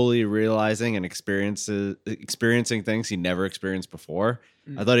slowly realizing and experiencing things he never experienced before.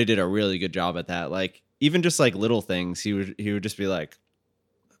 I thought he did a really good job at that. Like even just like little things, he would just be like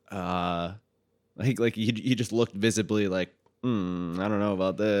he just looked visibly like, I don't know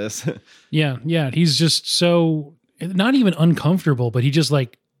about this. Yeah. He's just so not even uncomfortable, but he just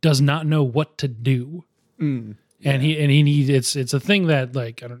like does not know what to do. And he needs, it's a thing that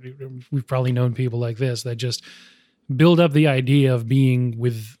like, we've probably known people like this that just build up the idea of being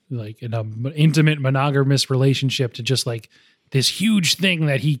with like in an intimate monogamous relationship to just like this huge thing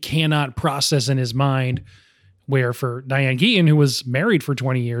that he cannot process in his mind. Where for Diane Keaton, who was married for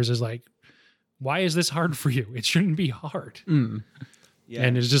 20 years, is like, why is this hard for you? It shouldn't be hard. Yeah.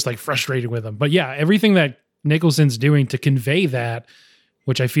 And it's just like frustrated with him. But yeah, everything that Nicholson's doing to convey that,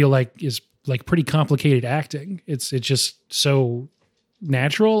 which I feel like is like pretty complicated acting. It's just so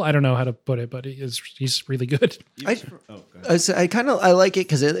natural. I don't know how to put it, but he's really good. I like it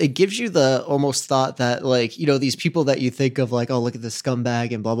because it gives you the almost thought that like, you know, these people that you think of like, oh, look at this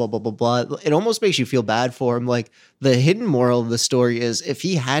scumbag and blah, blah, blah, blah, blah. It almost makes you feel bad for him. Like the hidden moral of the story is if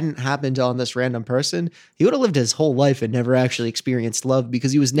he hadn't happened on this random person, he would have lived his whole life and never actually experienced love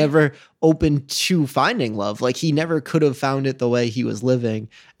because he was never open to finding love. Like he never could have found it the way he was living.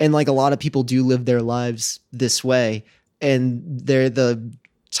 And like a lot of people do live their lives this way. And they're the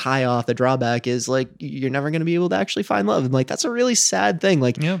tie off, the drawback is like, you're never going to be able to actually find love. And like, that's a really sad thing.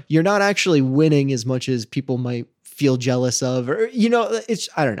 Like you're not actually winning as much as people might feel jealous of, or, you know,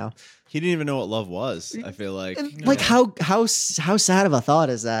 I don't know. He didn't even know what love was. I feel like, and like how sad of a thought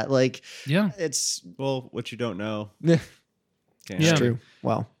is that? Like, yeah, it's what you don't know. Can't Yeah. hurt True.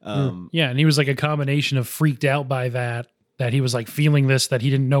 Wow. Yeah, and he was like a combination of freaked out by that he was like feeling this that he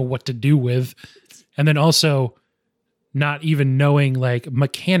didn't know what to do with, and then also not even knowing like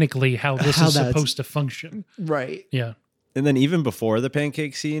mechanically how this How is that's- supposed to function. Right. Yeah. And then even before the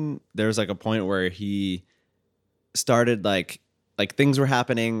pancake scene, there's like a point where he started like things were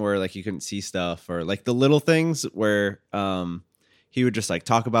happening where like you couldn't see stuff, or like the little things where he would just like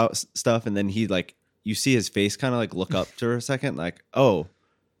talk about stuff, and then he like you see his face kind of like look up for a second, like, oh,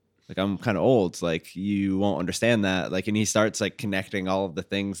 like I'm kind of old, like you won't understand that, like, and he starts like connecting all of the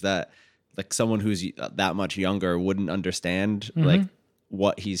things that like someone who's that much younger wouldn't understand, like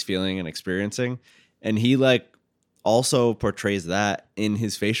what he's feeling and experiencing, and he like also portrays that in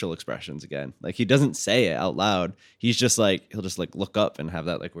his facial expressions again. Like he doesn't say it out loud. He's just like, he'll just like look up and have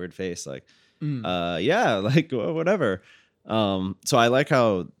that like weird face, like, yeah, like whatever. So I like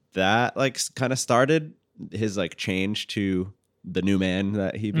how that like kind of started his like change to the new man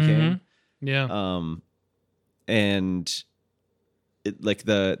that he became. Yeah. And it, like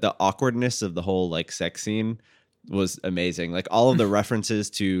the awkwardness of the whole like sex scene was amazing. Like all of the references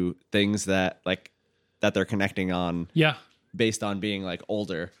to things that like that they're connecting on Yeah. based on being like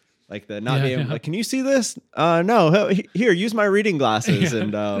older, like the not Yeah, being yeah. like, can you see this? No, here, use my reading glasses. Yeah.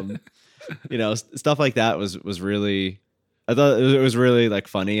 And you know, stuff like that was really, I thought it was really like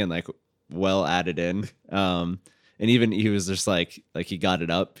funny and like well added in. And even he was just like he got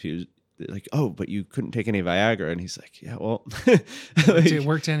it up. He was like, oh, but you couldn't take any Viagra, and he's like, yeah, well, It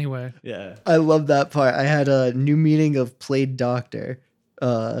worked anyway. yeah. I love that part. I had a new meaning of played doctor.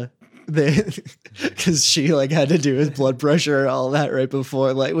 Because she like had to do his blood pressure and all that right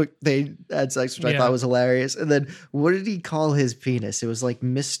before like they had sex, which I Yeah. thought was hilarious. And then what did he call his penis? It was like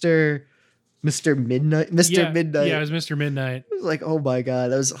Mr. Midnight. Yeah. Midnight. Yeah, it was Mr. Midnight. It was like, oh my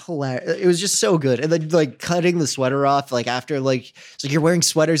god, that was hilarious. It was just so good. And then like cutting the sweater off, like after like it's like you're wearing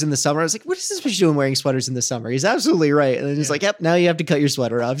sweaters in the summer. I was like, what is this bitch doing wearing sweaters in the summer? He's absolutely right. And then he's Yeah. like, yep, now you have to cut your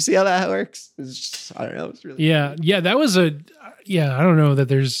sweater off. See how that works? It's just, I don't know. It's really Yeah. Yeah, that was I don't know that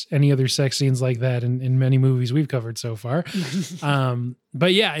there's any other sex scenes like that in many movies we've covered so far.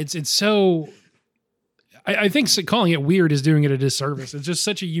 But yeah, it's so I think calling it weird is doing it a disservice. It's just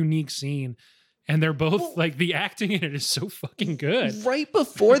such a unique scene. And they're both like the acting in it is so fucking good. Right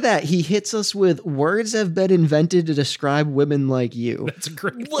before that, he hits us with words have been invented to describe women like you. That's a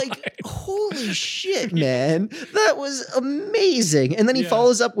great Like, line. holy shit, man. That was amazing. And then he Yeah.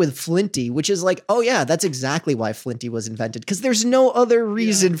 follows up with Flinty, which is like, oh, yeah, that's exactly why Flinty was invented. Because there's no other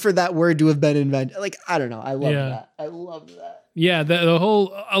reason for that word to have been invented. Like, I don't know. I love Yeah. that. I love that. Yeah, the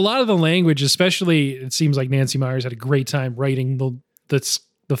whole a lot of the language, especially it seems like Nancy Myers had a great time writing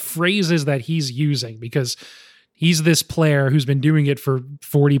the phrases that he's using, because he's this player who's been doing it for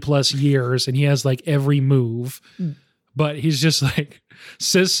 40 plus years and he has like every move, but he's just like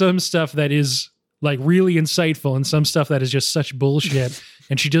says some stuff that is like really insightful and some stuff that is just such bullshit.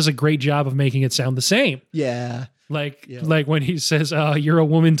 And she does a great job of making it sound the same. Yeah. Like, Yeah. like when he says, you're a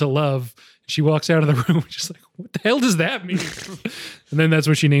woman to love. She walks out of the room just like, what the hell does that mean? And then that's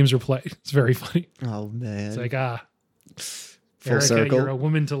when she names her play. It's very funny. Oh, man. It's like, Full Erica, circle. you're a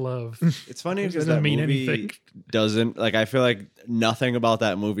woman to love. It's funny Doesn't because that mean movie anything. doesn't like. I feel like nothing about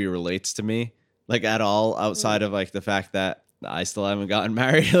that movie relates to me, like at all, outside of like the fact that I still haven't gotten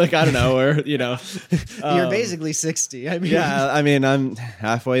married. Like I don't know, or you know, You're basically 60. I mean, yeah. I mean, I'm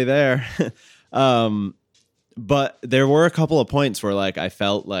halfway there. But there were a couple of points where like I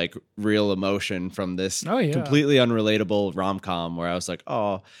felt like real emotion from this Oh, yeah. completely unrelatable rom-com where I was like,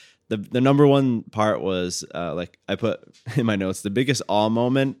 oh. The number one part was like I put in my notes, the biggest awe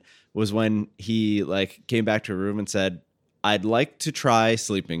moment was when he like came back to a room and said, I'd like to try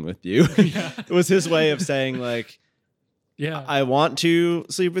sleeping with you. It was his way of saying like, Yeah. I want to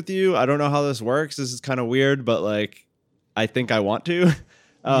sleep with you. I don't know how this works. This is kind of weird, but like, I think I want to.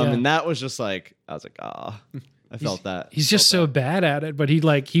 Yeah. And that was just like, I was like, I felt that. He's just so bad at it, but he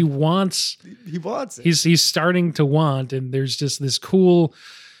wants, he wants it. he's starting to want, and there's just this cool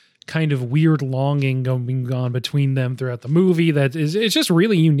kind of weird longing going on between them throughout the movie that is, it's just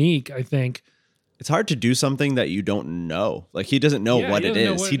really unique, I think. It's hard to do something that you don't know. Like he doesn't know Yeah, what he it doesn't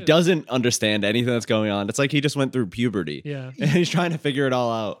know is. what He it is. doesn't understand anything that's going on. It's like he just went through puberty. Yeah. And he's trying to figure it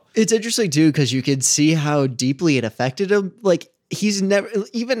all out. It's interesting too because you can see how deeply it affected him. Like he's never,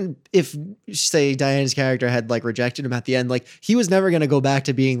 even if say Diana's character had like rejected him at the end, like he was never going to go back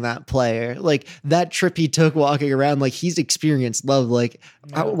to being that player. Like that trip he took walking around, like he's experienced love. Like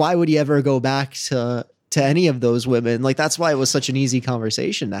why would he ever go back to any of those women? Like that's why it was such an easy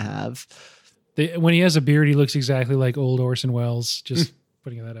conversation to have. When he has a beard, he looks exactly like old Orson Welles, just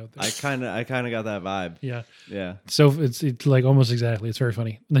putting that out there. I kind of got that vibe. Yeah. Yeah. So it's like almost exactly. It's very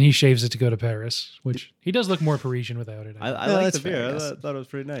funny. And then he shaves it to go to Paris, which he does look more Parisian without it. I No, like that's the beer. fair, I I guess. thought it was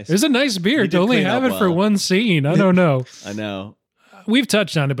pretty nice. It's a nice beer He to did only clean have up it for well. one scene. I don't know. I know. We've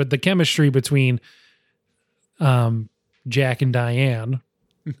touched on it, but the chemistry between Jack and Diane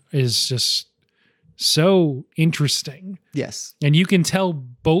is just so interesting. Yes. And you can tell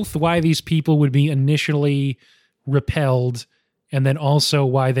both why these people would be initially repelled and then also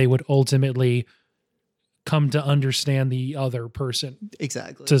why they would ultimately come to understand the other person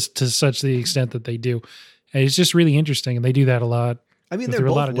Exactly. to such the extent that they do. And it's just really interesting. And they do that a lot. I mean, But they're there are a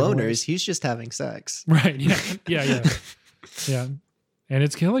both lot of different loners. ways. He's just having sex. Right. Yeah. Yeah. Yeah. And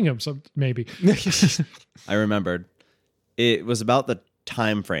it's killing him. So maybe. I remembered. It was about the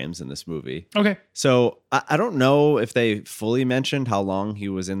time frames in this movie. Okay. So I don't know if they fully mentioned how long he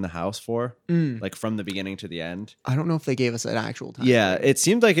was in the house for, like from the beginning to the end. I don't know if they gave us an actual time. Yeah, it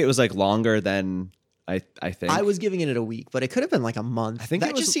seemed like it was like longer than I think. I was giving it a week, but it could have been like a month. I think that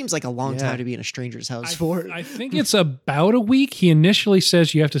it was- just seems like a long yeah. time to be in a stranger's house for. I think it's about a week. He initially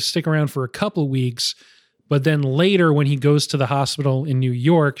says you have to stick around for a couple weeks, but then later when he goes to the hospital in New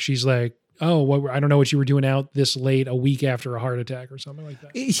York, she's like, "Oh, I don't know what you were doing out this late a week after a heart attack or something like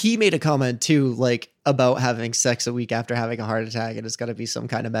that." He made a comment too, like about having sex a week after having a heart attack, and it's got to be some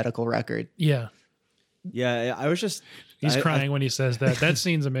kind of medical record. Yeah. Yeah, I was just He's I- crying when he says that. That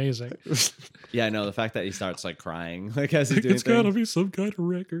scene's amazing. Yeah, I know the fact that he starts like crying, like as he's doing It's got to things. be some kind of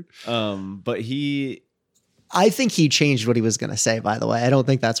record. But he I think he changed what he was going to say. By the way, I don't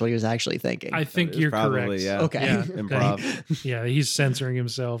think that's what he was actually thinking. I think It was you're probably, correct. yeah. Okay. Yeah. improv. Yeah, he's censoring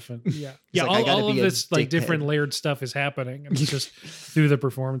himself, and yeah, like, I gotta all of be a this like dickhead. different layered stuff is happening, and it's just through the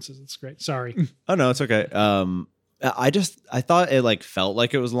performances. It's great. Sorry. Oh no, it's okay. I thought it like felt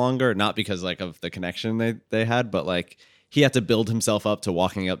like it was longer, not because like of the connection they had, but like he had to build himself up to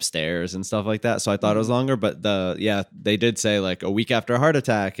walking upstairs and stuff like that. So I thought it was longer, but they did say like a week after a heart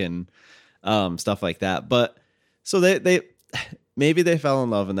attack and stuff like that. But so they maybe they fell in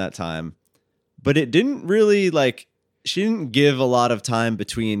love in that time, but it didn't really like she didn't give a lot of time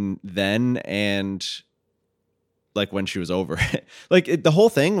between then and like when she was over it. Like the whole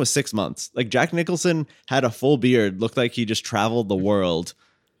thing was 6 months. Like Jack Nicholson had a full beard, looked like he just traveled the world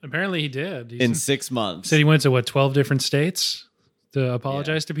Apparently, he did. He in 6 months. said he went to 12 different states to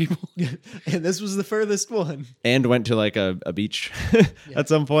apologize to people. and this was the furthest one. And went to like a beach at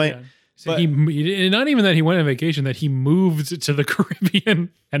some point. Yeah. So But- he not even that he went on vacation, that he moved to the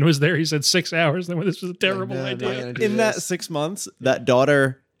Caribbean and was there. He said 6 hours. Then this was a terrible no, I'm not idea. gonna do In that this. 6 months, that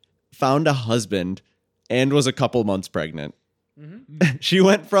daughter found a husband and was a couple months pregnant. Mm-hmm. She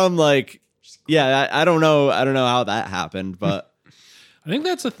went from like, yeah, I don't know how that happened, but I think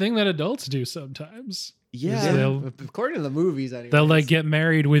that's a thing that adults do sometimes. yeah. They'll- According to the movies, anyway. They'll like get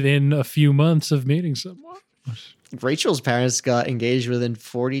married within a few months of meeting someone. Rachel's parents got engaged within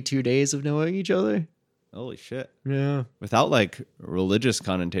 42 days of knowing each other. Holy shit. Yeah. Without like religious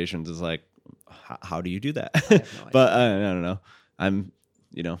connotations is like, how do you do that? no But I don't know. I'm,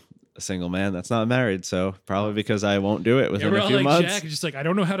 a single man that's not married, so probably because I won't do it Yeah, within we're a all few like months. Jack, just like I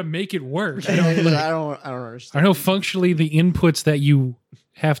don't know how to make it work. I don't I understand. know functionally the inputs that you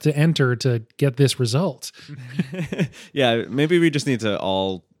have to enter to get this result. Yeah, maybe we just need to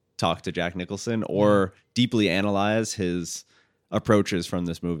all talk to Jack Nicholson or deeply analyze his approaches from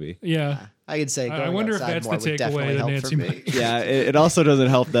this movie. Yeah. I could say. I going wonder if outside that's more the would takeaway definitely that help Nancy for me. might- Yeah, it also doesn't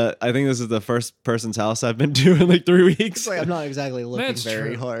help that I think this is the first person's house I've been to in like 3 weeks. It's like I'm not exactly looking That's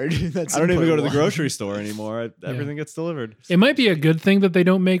very true. hard. That's I don't even go to the important. grocery store anymore. Everything gets delivered. It might be a good thing that they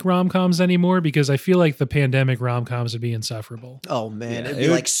don't make rom-coms anymore because I feel like the pandemic rom-coms would be insufferable. Oh man, Yeah, it'd it be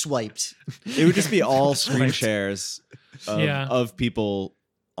would- like swiped. It would just be all screen Right. shares of, Yeah. of people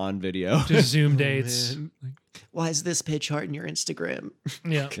on video. Just Zoom dates. Man. Why is this pitch hard in your Instagram?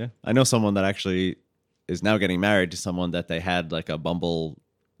 Yeah. Yeah. I know someone that actually is now getting married to someone that they had like a Bumble.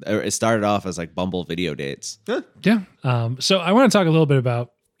 It started off as like Bumble video dates. Yeah. So I want to talk a little bit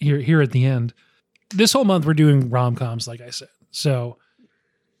about here at the end. This whole month we're doing rom-coms, like I said. So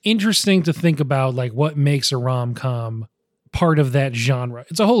interesting to think about like what makes a rom-com part of that genre.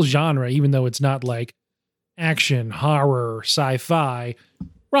 It's a whole genre, even though it's not like action, horror, sci-fi.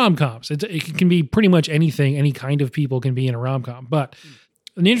 Rom-coms. It can be pretty much anything. Any kind of people can be in a rom-com. But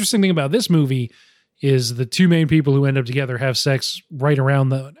the interesting thing about this movie is the two main people who end up together have sex right around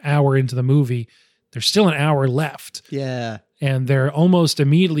the hour into the movie. There's still an hour left. Yeah. And they're almost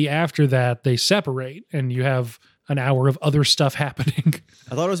immediately after that, they separate and you have an hour of other stuff happening.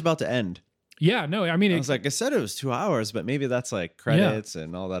 I thought it was about to end. Yeah, no, I mean, I was like, I said it was 2 hours, but maybe that's like credits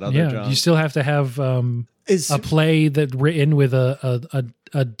and all that other junk. you still have to have Is a play that written with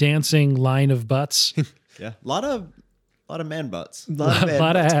a dancing line of butts, Yeah, a lot of man butts. a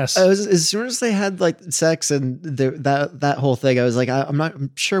lot of ass. as soon as they had like sex and that whole thing, I was like, I'm not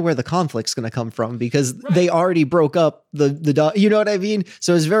sure where the conflict's going to come from because they already broke up the dog. You know what I mean?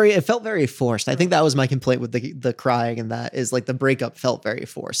 So it felt very forced. I think that was my complaint with the crying, and that is like the breakup felt very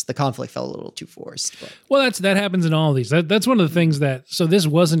forced. The conflict felt a little too forced. But. Well, that happens in all of these. That's one of the things so this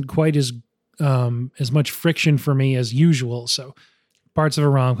wasn't quite as much friction for me as usual. So parts of a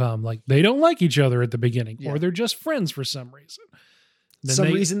rom-com, like they don't like each other at the beginning, or they're just friends for some reason.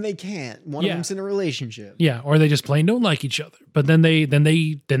 Then reason they can't. One of them's in a relationship. Yeah, or they just plain don't like each other. But then they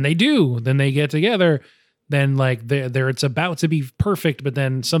do. Then they get together. Then like it's about to be perfect, but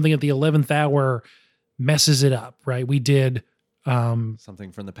then something at the 11th hour messes it up. Right? We did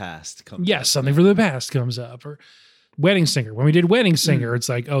Something from the past. Something from the past comes up. Or Wedding Singer. When we did Wedding Singer, it's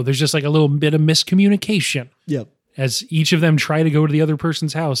like, there's just like a little bit of miscommunication. Yep. As each of them try to go to the other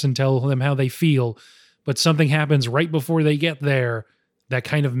person's house and tell them how they feel, but something happens right before they get there that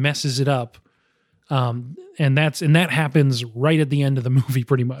kind of messes it up. And that happens right at the end of the movie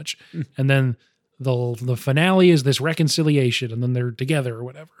pretty much. And then the finale is this reconciliation, and then they're together or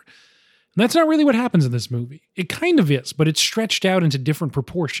whatever. And that's not really what happens in this movie. It kind of is, but it's stretched out into different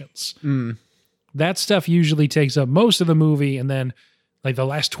proportions. That stuff usually takes up most of the movie, and then like the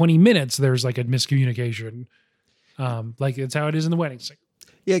last 20 minutes, there's like a miscommunication. Like it's how it is in The Wedding Singer.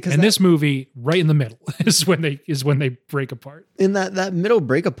 Yeah, because this movie, right in the middle, is when they break apart. In that middle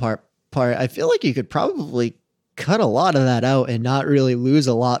break apart part, I feel like you could probably cut a lot of that out and not really lose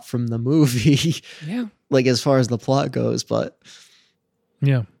a lot from the movie. Yeah. Like as far as the plot goes, but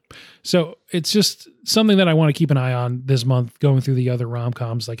yeah. So it's just something that I want to keep an eye on this month, going through the other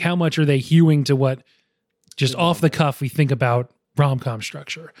rom-coms. Like how much are they hewing to what just off the cuff we think about rom-com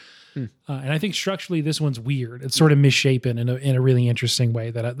structure? And I think structurally this one's weird. It's sort of misshapen in a really interesting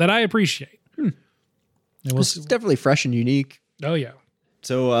way that I appreciate. It's definitely fresh and unique. Oh yeah.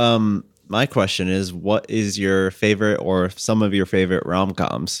 So my question is, what is your favorite or some of your favorite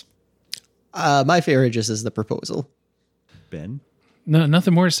rom-coms? My favorite just is The Proposal. Ben? No,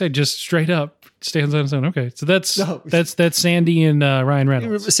 nothing more to say. Just straight up stands on its own. Okay, so that's Sandy and Ryan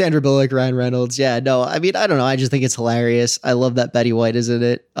Reynolds. Sandra Bullock, Ryan Reynolds. Yeah, no, I mean, I don't know. I just think it's hilarious. I love that Betty White is in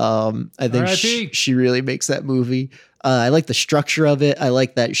it. I think she really makes that movie. I like the structure of it. I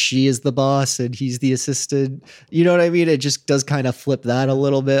like that she is the boss and he's the assistant. You know what I mean? It just does kind of flip that a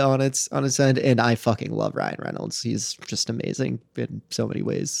little bit on its end. And I fucking love Ryan Reynolds. He's just amazing in so many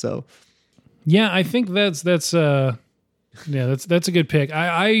ways. So yeah, I think that's a good pick.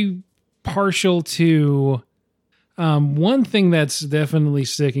 I partial to one thing that's definitely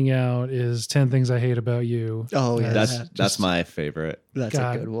sticking out is 10 Things I Hate About You. Oh yeah, that's my favorite. That's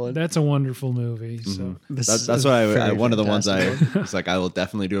a good one. That's a wonderful movie. So that's why I one of the ones I was like, I will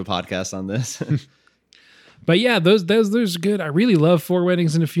definitely do a podcast on this. But yeah, those are good. I really love Four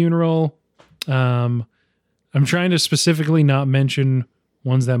Weddings and a Funeral. I'm trying to specifically not mention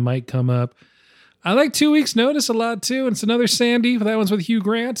ones that might come up. I like 2 Weeks Notice a lot too. It's another Sandy. That one's with Hugh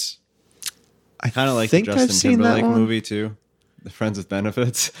Grant. I kind of like the Justin Timberlake movie too, The Friends with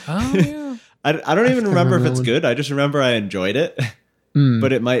Benefits. Oh yeah. I don't even remember if it's good. I just remember I enjoyed it.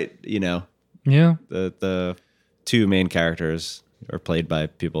 But it might, Yeah. The two main characters are played by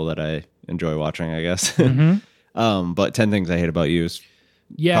people that I enjoy watching, I guess. But 10 Things I Hate About You is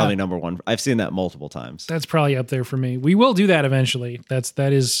probably number one. I've seen that multiple times. That's probably up there for me. We will do that eventually.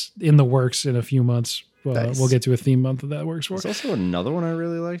 That is in the works in a few months. Nice. We'll get to a theme month that works for. There's also another one I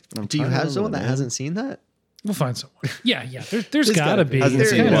really liked. But do you have someone that hasn't seen that? We'll find someone. Yeah. There's gotta be. Hasn't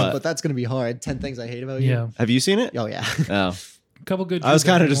seen what? But that's gonna be hard. 10 Things I Hate About You. Yeah. Have you seen it? Oh yeah. Oh. A couple good. I was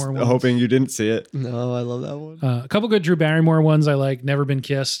kind of just Barrymore hoping you didn't see it. No, I love that one. A couple good Drew Barrymore ones I like. Never Been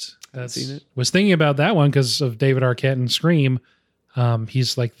Kissed. That's seen it. Was thinking about that one because of David Arquette and Scream.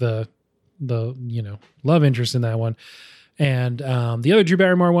 He's like the love interest in that one. And the other Drew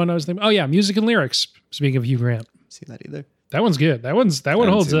Barrymore one I was thinking, Music and Lyrics. Speaking of Hugh Grant. Seen that either. That one's good. That one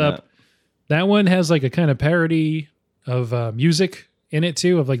holds up. That one has like a kind of parody of music in it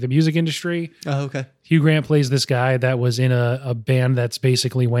too, of like the music industry. Oh, okay. Hugh Grant plays this guy that was in a band that's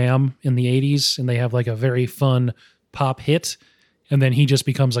basically Wham in the 80s, and they have like a very fun pop hit. And then he just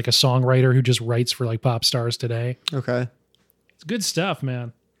becomes like a songwriter who just writes for like pop stars today. Okay. It's good stuff,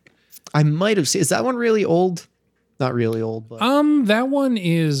 man. I might have seen. Is that one really old? Not really old, but that one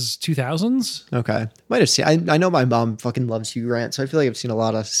is 2000s. okay. Might have seen. I know my mom fucking loves Hugh Grant, so I feel like I've seen a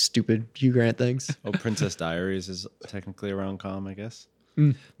lot of stupid Hugh Grant things. Oh, Princess Diaries is technically a rom-com, I guess.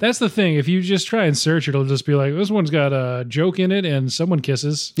 That's the thing. If you just try and search, it'll just be like, this one's got a joke in it and someone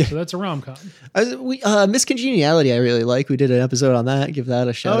kisses. So that's a rom-com. Miss Congeniality, I really like. We did an episode on that. Give that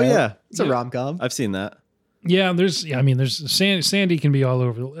a shout out. yeah. It's a rom-com. I've seen that. Yeah, there's Sandy can be all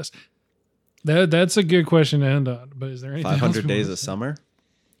over the list. That's a good question to end on. But is there anything 500 else Days of Summer.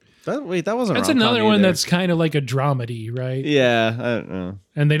 That wasn't. That's rom-com another one either. that's kind of like a dramedy, right? Yeah, I don't know.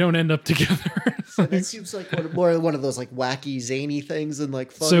 And they don't end up together. That seems like more one of those like wacky, zany things and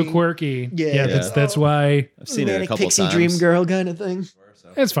like funny. So quirky. Yeah. That's why I've seen it a Manic couple Pixie times. Dream Girl kind of thing.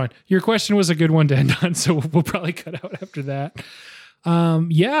 it's fine. Your question was a good one to end on, so we'll probably cut out after that.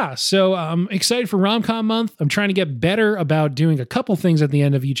 So I'm excited for rom-com month. I'm trying to get better about doing a couple things at the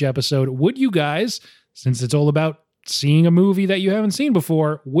end of each episode. Would you guys, since it's all about seeing a movie that you haven't seen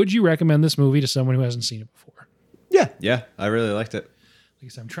before, would you recommend this movie to someone who hasn't seen it before? Yeah, I really liked it. Like I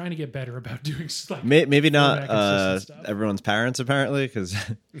said, I'm trying to get better about doing stuff. Maybe Format not consistent stuff. everyone's parents, apparently, because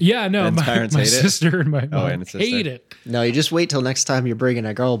Yeah, no, Ben's my parents my hate it? sister and my mom and his sister. hate it. No, you just wait till next time you're bringing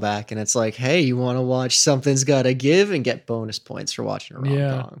a girl back, and it's like, hey, you want to watch Something's Gotta Give and get bonus points for watching a rom-com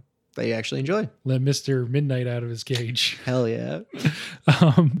Yeah. that you actually enjoy. Let Mr. Midnight out of his cage. Hell yeah.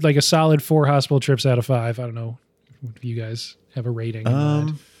 Like a solid 4 hospital trips out of 5. I don't know if you guys have a rating. in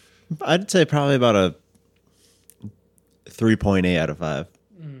mind. I'd say probably about a 3.8 out of 5.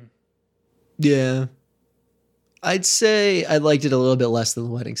 Yeah. I'd say I liked it a little bit less than The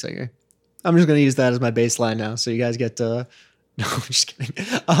Wedding Singer. I'm just going to use that as my baseline now, so you guys get to... No, I'm just kidding.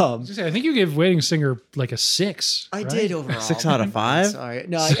 I think you gave Waiting Singer like a 6. I right? did overall. 6 out of 5? Sorry.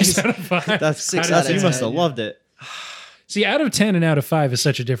 No, 6 out of 5. That's Six that's out of you must 10, have loved it. See, out of 10 and out of 5 is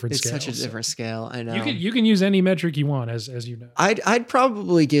such a different it's scale. such a different scale. I know. You can use any metric you want, as you know. I'd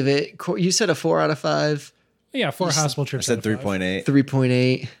probably give it... You said a 4 out of 5. Yeah, 4 hospital I trips. said out of 5. 3.8.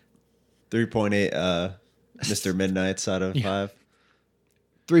 3.8. 3.8 Mr. Midnights out of 5.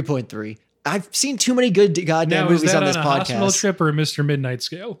 3.3. I've seen too many good goddamn Now, is movies that on this on a hospital podcast. trip or a Mr. Midnight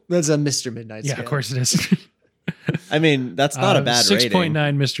scale? That's a Mr. Midnight Yeah, scale. of course it is. I mean, that's not a bad 6.9 rating.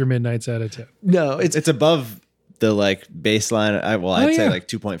 Mr. Midnights out of 10. No, It's above the like baseline. I'd say yeah. like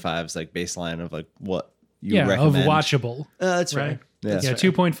 2.5 is like baseline of like what you Yeah, recommend. of watchable. that's Right? right. Yeah. That's Yeah, right.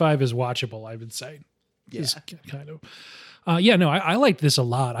 2.5 is watchable, I would say. Yeah. Just kind of. I liked this a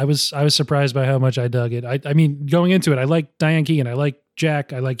lot. I was surprised by how much I dug it. I mean, going into it, I like Diane Keaton, I like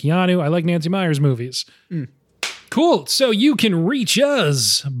Jack, I like Keanu, I like Nancy Meyers movies. Cool. So you can reach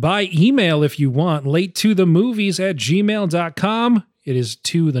us by email if you want, latetothemovies@gmail.com. It is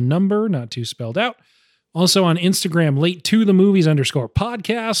 2 the number, not 2 spelled out. Also on Instagram,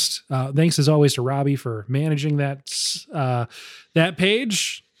 latetothemovies_podcast. Thanks as always to Robbie for managing that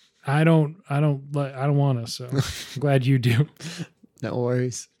page. I don't want to, so I'm glad you do. No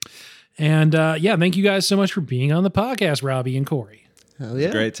worries. And thank you guys so much for being on the podcast, Robbie and Corey. Hell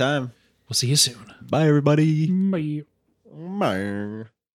yeah. Great time. We'll see you soon. Bye, everybody. Bye. Bye.